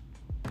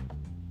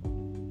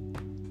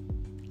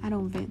 I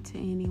don't vent to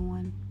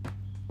anyone.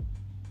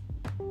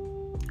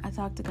 I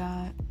talk to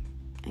God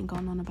and go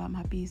on about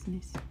my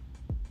business.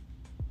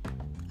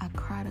 I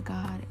cry to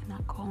God and I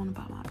go on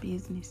about my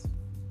business.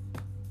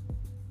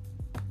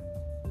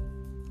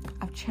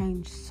 I've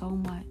changed so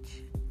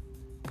much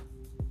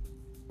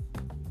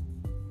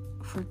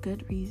for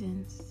good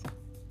reasons.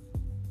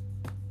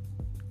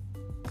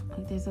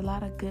 Like, there's a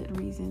lot of good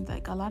reasons.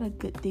 Like, a lot of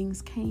good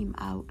things came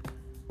out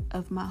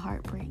of my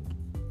heartbreak.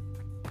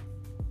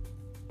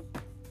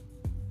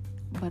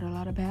 But a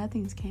lot of bad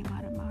things came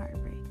out of my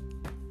heartbreak.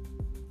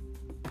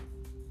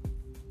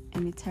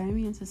 And it turned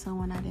me into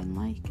someone I didn't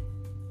like.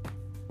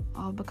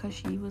 All because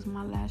she was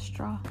my last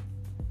straw.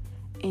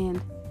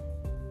 And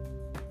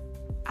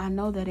I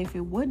know that if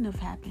it wouldn't have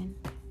happened,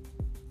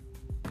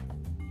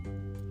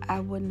 I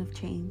wouldn't have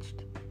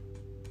changed.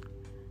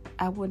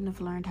 I wouldn't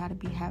have learned how to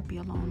be happy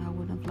alone. I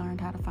wouldn't have learned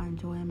how to find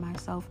joy in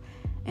myself.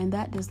 And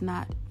that does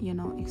not,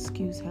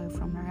 excuse her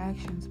from her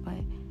actions.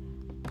 But,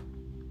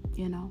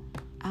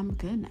 I'm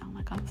good now.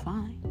 Like, I'm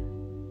fine.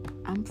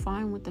 I'm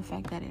fine with the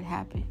fact that it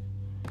happened.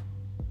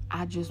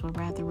 I just would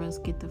rather us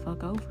get the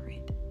fuck over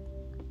it.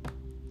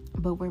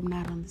 But we're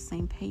not on the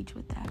same page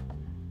with that.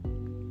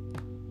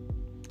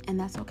 And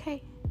that's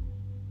okay.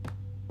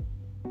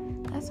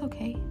 That's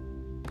okay.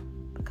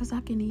 Because I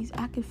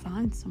could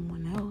find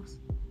someone else.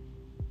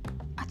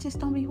 I just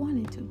don't be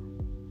wanting to.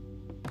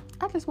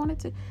 I just wanted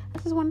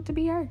to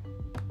be her.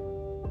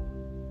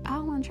 I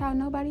don't want to try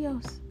nobody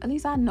else. At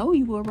least I know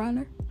you a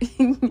runner.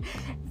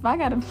 If I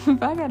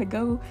gotta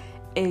go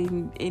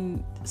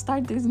and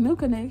start this new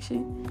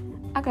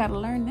connection, I gotta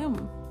learn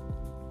them.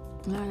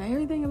 Learn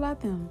everything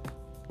about them.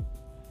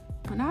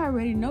 And I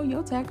already know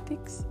your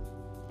tactics.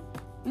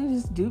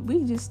 We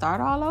can just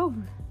start all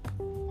over.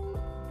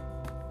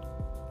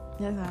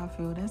 That's how I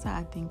feel. That's how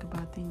I think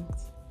about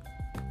things.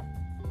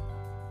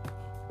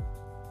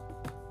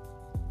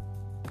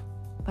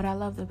 But I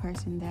love the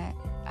person that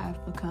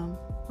I've become,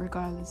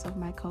 regardless of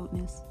my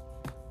coldness.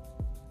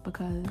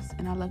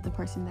 And I love the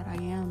person that I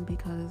am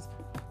because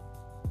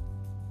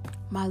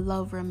my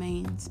love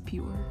remains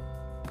pure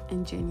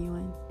and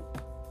genuine.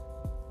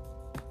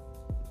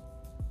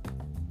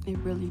 It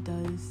really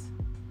does.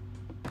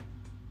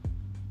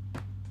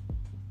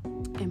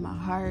 In my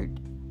heart,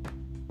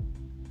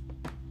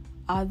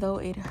 although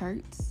it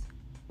hurts,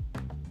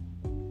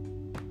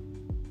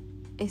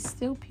 it's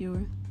still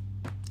pure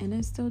and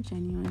it's still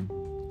genuine.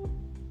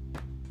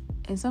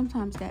 And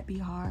sometimes that be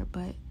hard,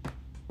 but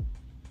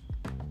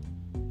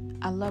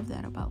I love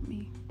that about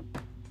me.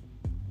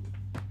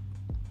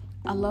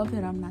 I love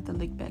that I'm not the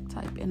lick back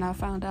type. And I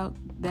found out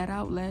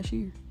last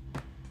year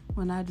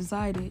when I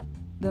decided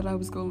that I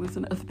was going to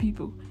listen to other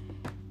people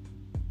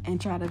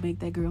and try to make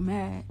that girl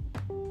mad.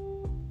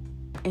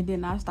 And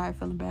then I started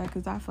feeling bad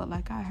because I felt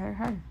like I hurt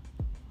her.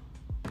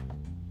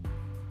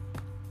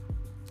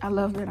 I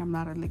love that I'm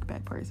not a lick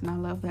back person. I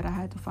love that I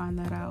had to find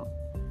that out.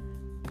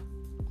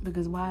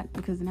 Because why?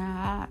 Because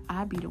now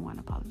I be the one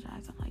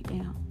apologizing. Like,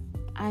 damn,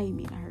 I ain't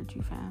mean to hurt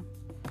you, fam.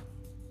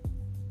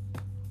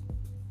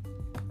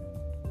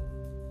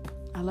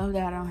 I love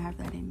that I don't have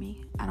that in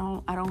me. I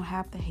don't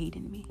have the hate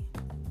in me.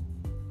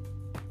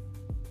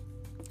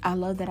 I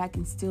love that I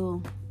can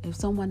still, if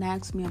someone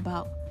asks me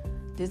about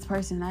this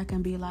person, I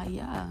can be like,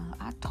 yeah,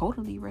 I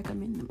totally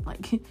recommend them.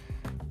 Like,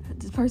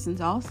 this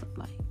person's awesome.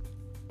 Like,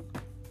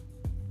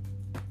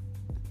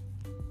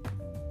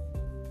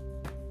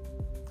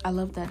 I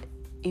love that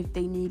if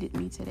they needed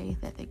me today,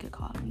 that they could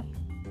call me.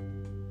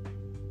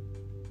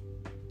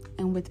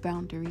 And with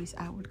boundaries,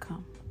 I would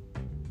come.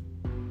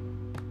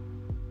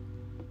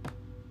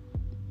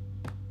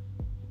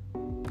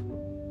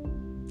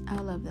 I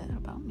love that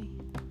about me.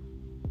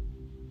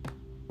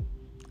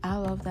 I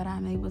love that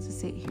I'm able to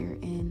sit here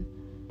and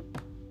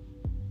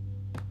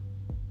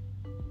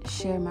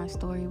share my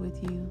story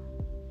with you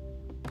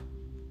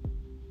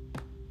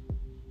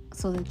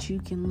so that you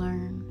can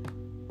learn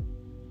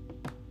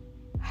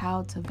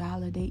how to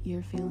validate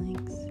your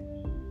feelings,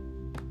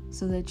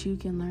 so that you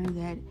can learn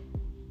that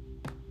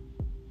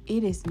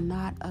it is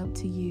not up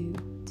to you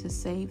to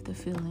save the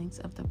feelings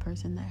of the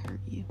person that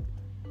hurt you.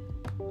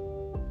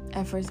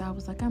 At first I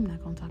was like, I'm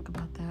not going to talk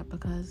about that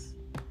because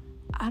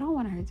I don't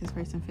want to hurt this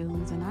person's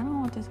feelings, and I don't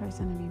want this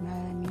person to be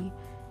mad at me,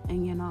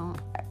 and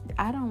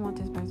I don't want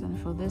this person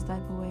to feel this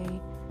type of way.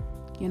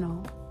 you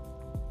know.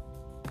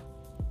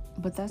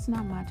 But that's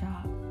not my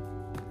job.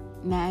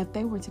 Now, if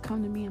they were to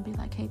come to me and be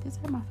like, hey, this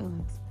hurt my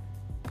feelings,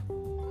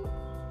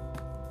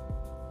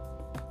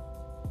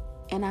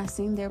 and I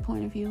seen their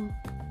point of view,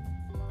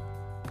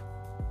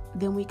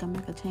 then we can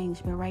make a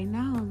change. But right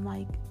now, I'm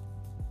like,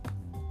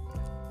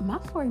 my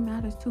story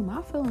matters too.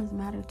 My feelings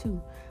matter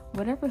too.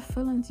 Whatever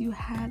feelings you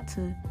had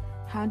to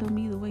handle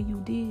me the way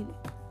you did,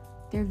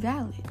 they're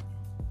valid.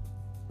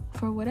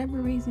 For whatever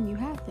reason you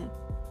had them.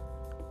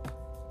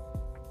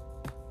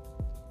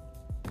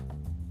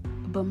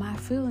 But my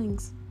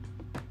feelings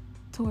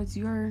towards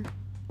your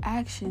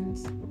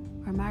actions,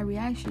 or my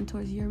reaction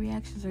towards your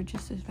reactions, are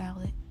just as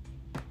valid.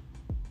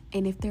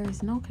 And if there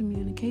is no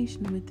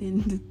communication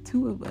within the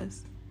two of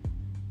us,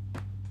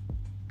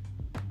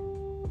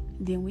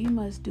 then we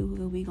must do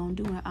what we gonna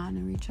do and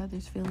honor each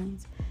other's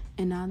feelings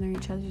and honor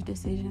each other's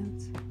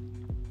decisions.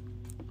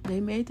 They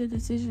made the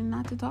decision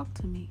not to talk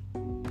to me.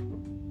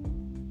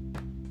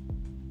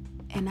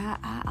 And I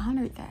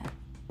honored that.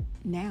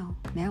 Now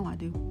I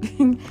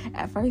do.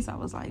 At first I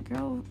was like,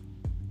 girl,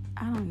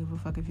 I don't give a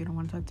fuck if you don't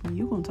want to talk to me.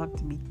 You gonna talk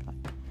to me. Like,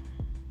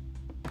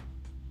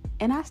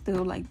 and I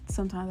still, like,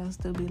 sometimes I'll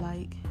still be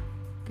like,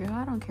 girl,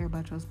 I don't care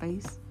about your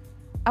space.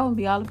 I won't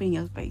be all up in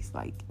your space.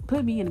 Like,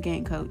 put me in the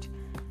game, coach.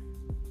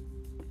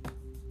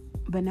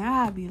 But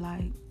now I'll be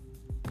like,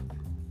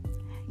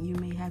 you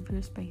may have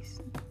your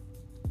space.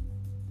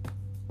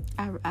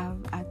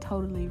 I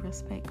totally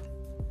respect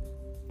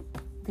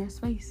their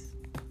space.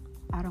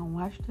 I don't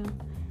watch them.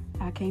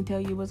 I can't tell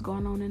you what's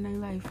going on in their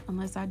life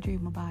unless I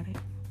dream about it,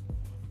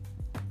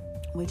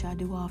 which I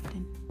do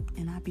often,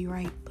 and I be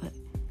right. But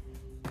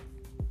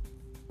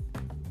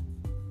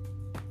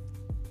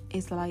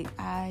it's like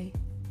I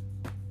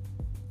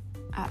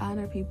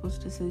honor people's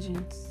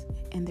decisions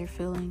and their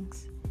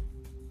feelings,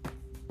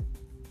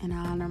 and I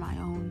honor my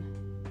own.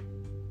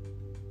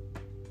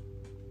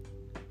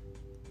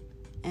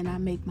 And I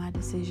make my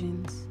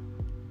decisions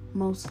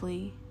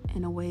mostly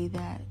in a way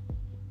that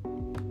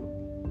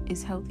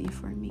is healthy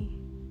for me,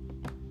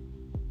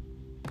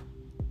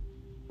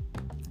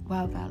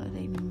 while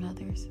validating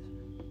others.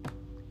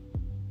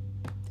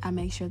 I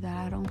make sure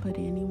that I don't put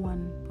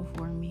anyone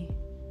before me.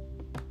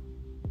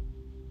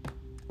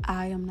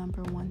 I am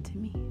number one to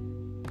me.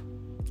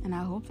 And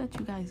I hope that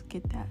you guys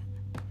get that.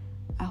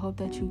 I hope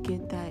that you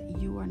get that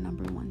you are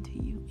number one to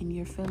you and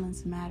your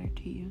feelings matter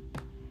to you,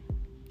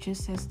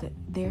 just as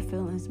their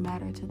feelings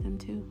matter to them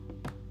too.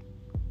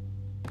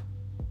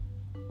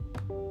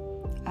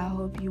 I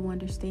hope you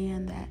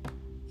understand that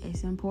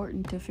it's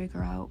important to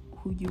figure out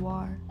who you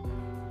are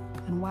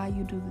and why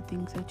you do the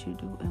things that you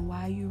do and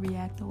why you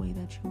react the way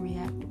that you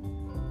react.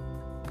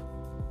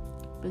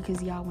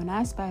 Because y'all, when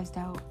I spazzed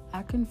out,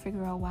 I couldn't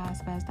figure out why I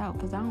spazzed out,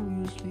 because I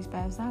don't usually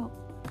spazz out.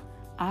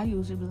 I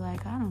usually be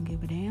like, I don't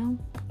give a damn.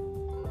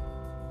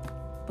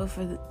 But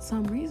for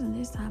some reason,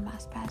 this time I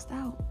spazzed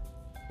out.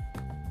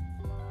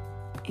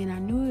 And I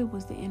knew it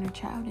was the inner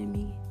child in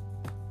me.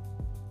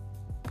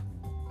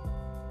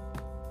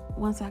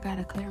 Once I got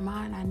a clear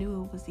mind, I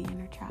knew it was the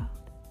inner child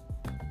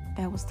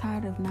that was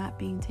tired of not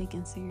being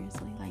taken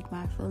seriously, like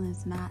my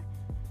feelings not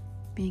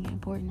being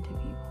important to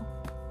people.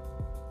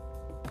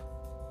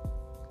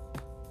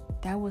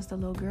 That was the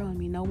little girl in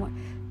me.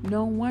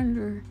 No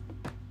wonder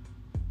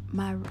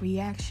my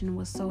reaction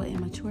was so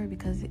immature,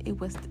 because it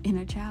was the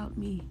inner child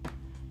me.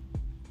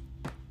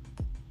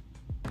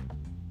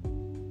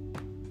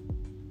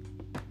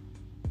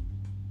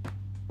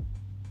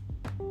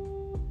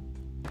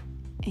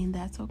 And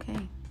that's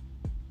okay,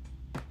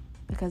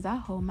 because I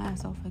hold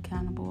myself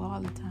accountable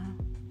all the time.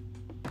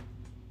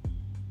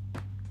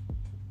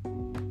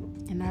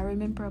 And I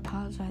remember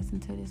apologizing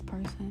to this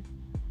person,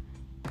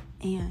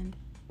 and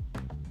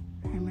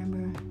I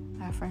remember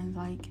my friends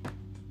like,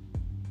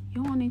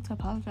 you don't need to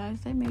apologize.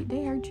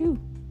 They hurt you.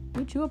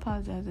 What you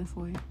apologizing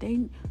for?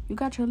 You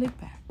got your lick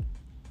back.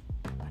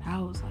 But I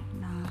was like,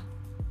 nah,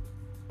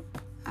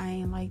 I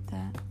ain't like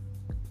that.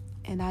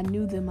 And I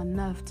knew them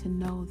enough to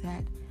know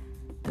that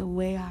the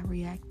way I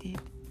reacted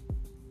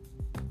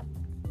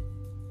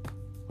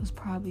was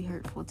probably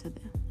hurtful to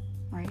them,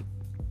 right?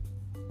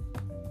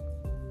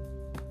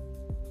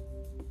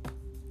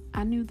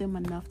 I knew them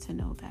enough to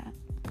know that.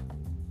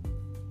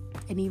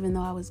 And even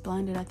though I was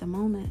blinded at the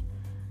moment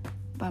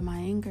by my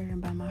anger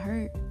and by my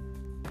hurt,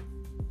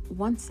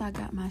 once I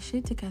got my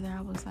shit together,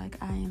 I was like,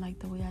 I ain't like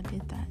the way I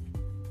did that.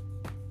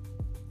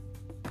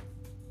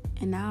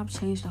 And now I've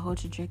changed the whole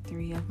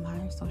trajectory of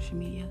my social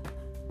media.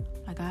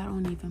 Like, I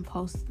don't even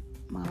post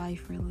my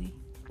life really.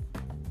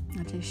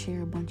 I just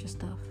share a bunch of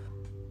stuff.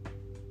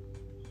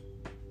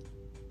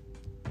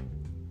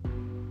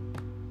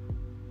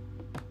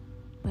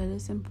 But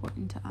it's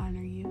important to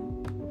honor you,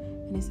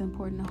 and it's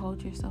important to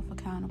hold yourself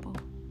accountable.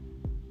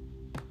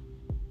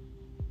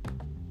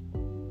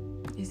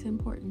 It's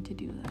important to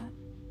do that.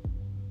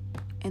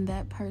 And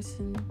that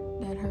person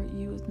that hurt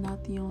you is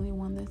not the only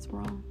one that's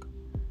wrong.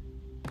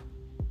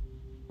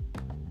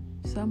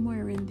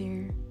 Somewhere in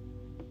there,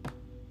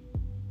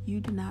 you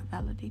do not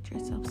validate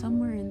yourself.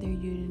 Somewhere in there,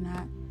 you do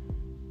not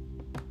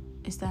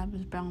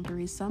establish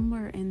boundaries.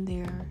 Somewhere in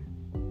there,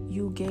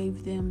 you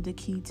gave them the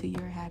key to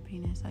your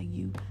happiness. Like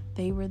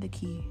they were the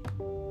key.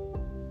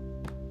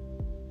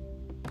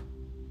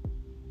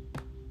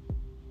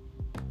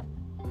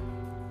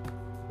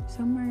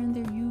 Somewhere in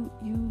there,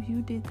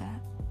 you did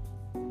that.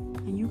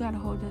 And you got to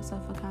hold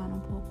yourself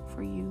accountable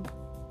for you,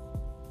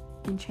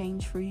 and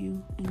change for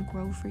you, and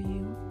grow for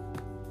you,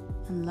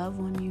 and love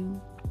on you,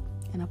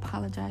 and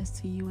apologize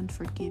to you, and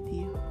forgive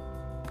you.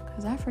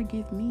 Because I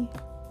forgive me.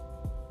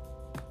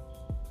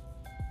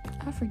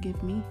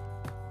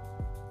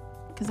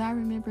 Because I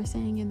remember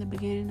saying in the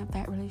beginning of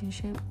that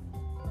relationship,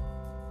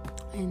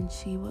 and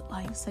she would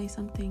like say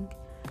something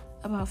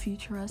about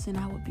future us, and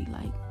I would be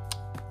like,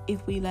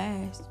 if we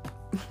last.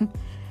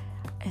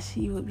 And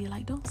she would be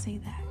like, don't say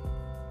that.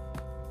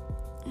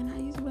 And I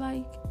used to be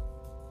like,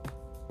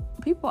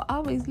 people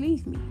always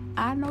leave me.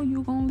 I know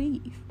you're gonna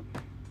leave.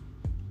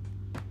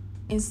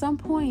 At some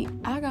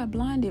point, I got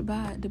blinded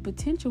by the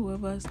potential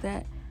of us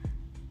that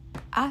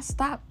I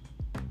stopped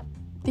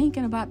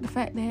thinking about the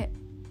fact that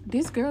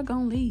this girl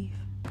gonna leave.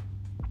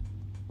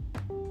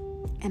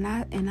 And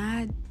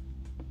I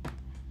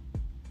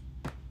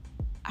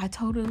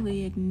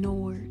totally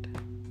ignored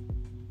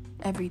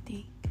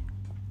everything.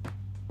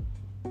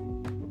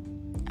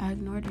 I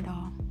ignored it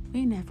all.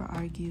 We never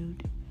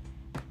argued.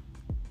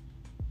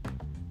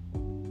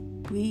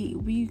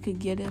 We could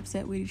get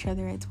upset with each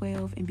other at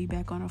 12 and be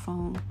back on the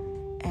phone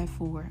at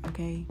 4,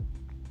 okay?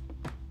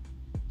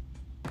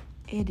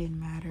 It didn't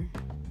matter.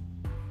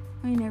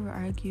 We never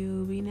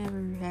argued. We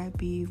never had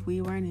beef.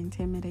 We weren't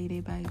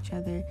intimidated by each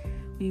other.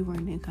 We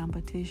weren't in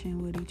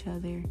competition with each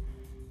other.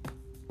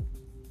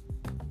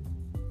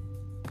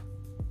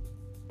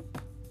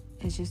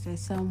 It's just that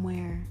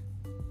somewhere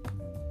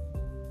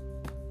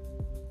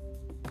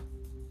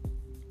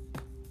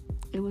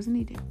it was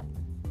needed.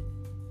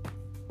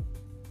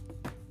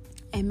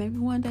 And maybe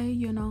one day,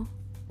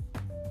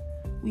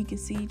 we can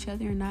see each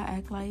other and not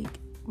act like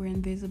we're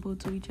invisible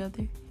to each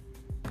other.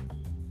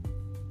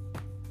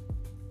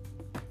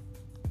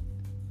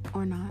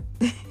 Or not.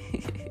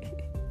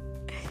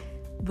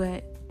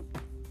 But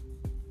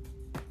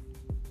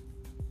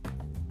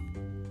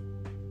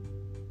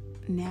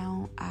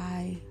now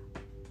I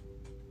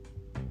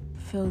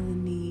feel the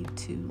need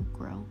to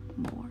grow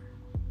more.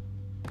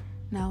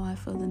 Now I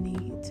feel the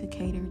need to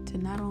cater to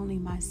not only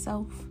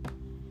myself,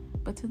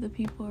 but to the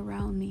people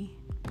around me,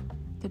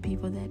 the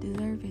people that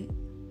deserve it.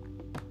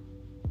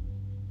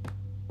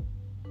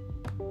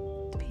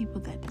 The people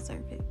that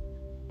deserve it.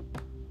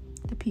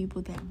 The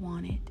people that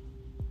want it.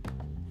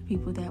 The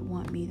people that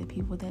want me. The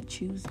people that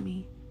choose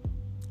me.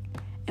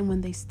 And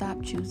when they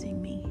stop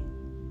choosing me,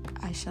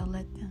 I shall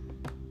let them.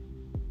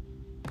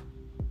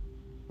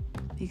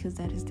 Because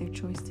that is their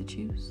choice to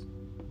choose.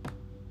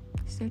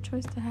 It's their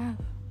choice to have.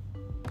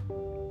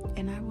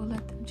 And I will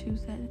let them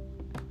choose that.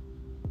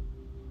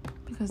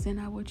 Because then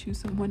I will choose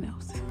someone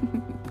else.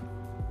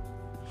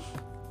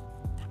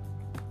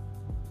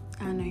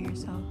 Honor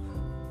yourself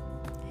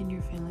and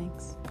your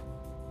feelings.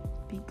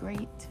 Be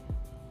great.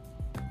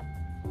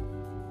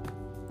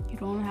 You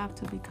don't have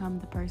to become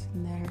the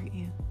person that hurt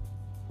you.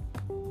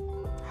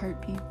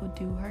 Hurt people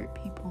do hurt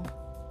people.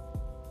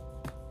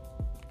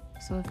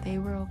 So if they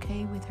were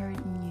okay with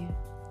hurting you,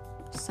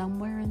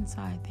 somewhere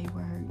inside they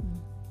were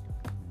hurting.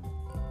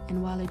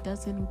 And while it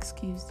doesn't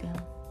excuse them,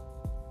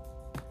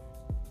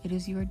 it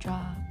is your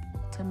job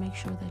to make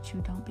sure that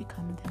you don't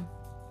become them.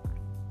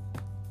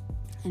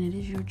 And it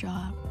is your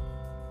job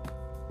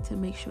to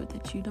make sure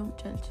that you don't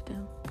judge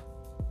them.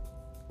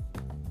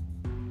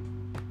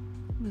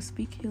 But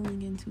speak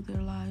healing into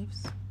their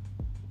lives.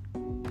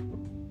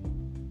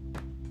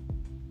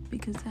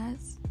 Because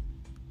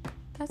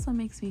that's what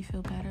makes me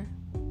feel better.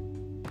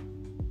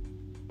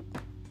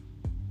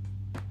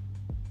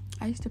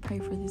 I used to pray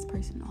for this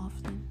person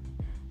often.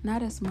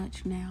 Not as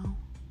much now,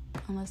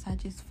 unless I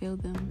just feel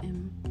them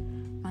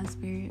in my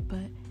spirit,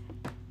 but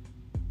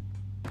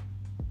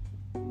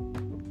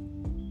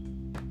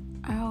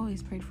I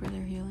always prayed for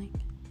their healing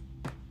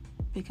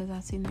because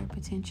I've seen their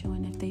potential,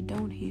 and if they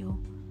don't heal,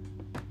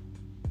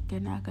 they're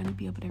not going to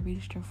be able to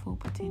reach their full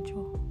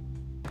potential.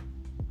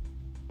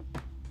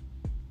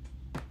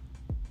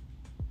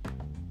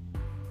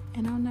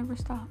 And I'll never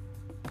stop.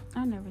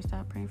 I'll never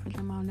stop praying for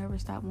them. I'll never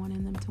stop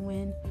wanting them to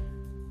win.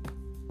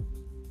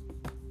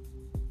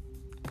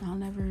 I'll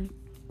never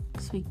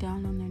speak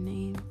down on their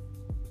name.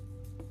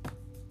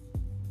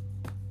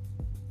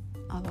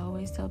 I'll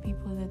always tell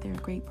people that they're a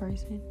great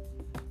person.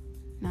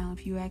 Now,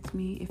 if you ask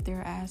me if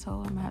they're an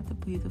asshole, I'm going to have to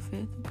plead the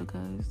fifth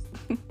because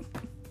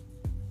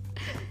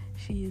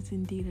she is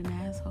indeed an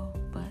asshole.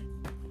 But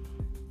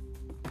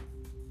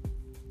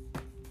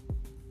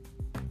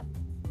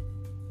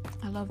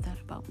I love that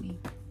about me.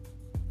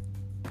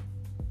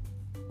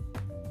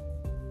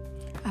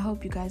 I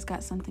hope you guys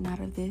got something out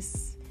of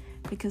this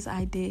because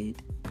I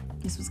did.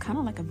 This was kind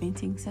of like a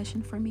venting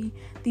session for me.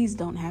 These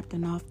don't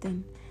happen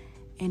often,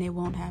 and it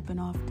won't happen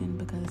often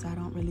because I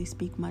don't really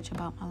speak much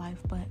about my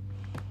life. But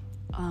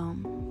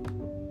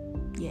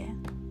yeah,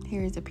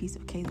 here is a piece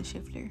of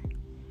KayTheShifter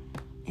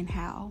and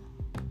how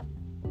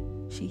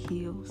she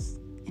heals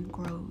and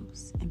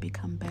grows and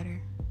become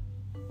better.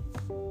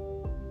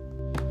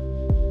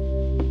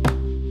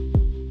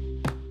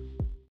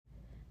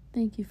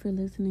 Thank you for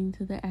listening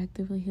to the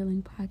Actively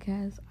Healing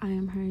Podcast. I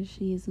am her,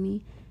 she is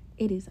me.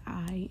 It is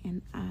I,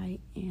 and I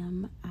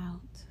am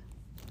out.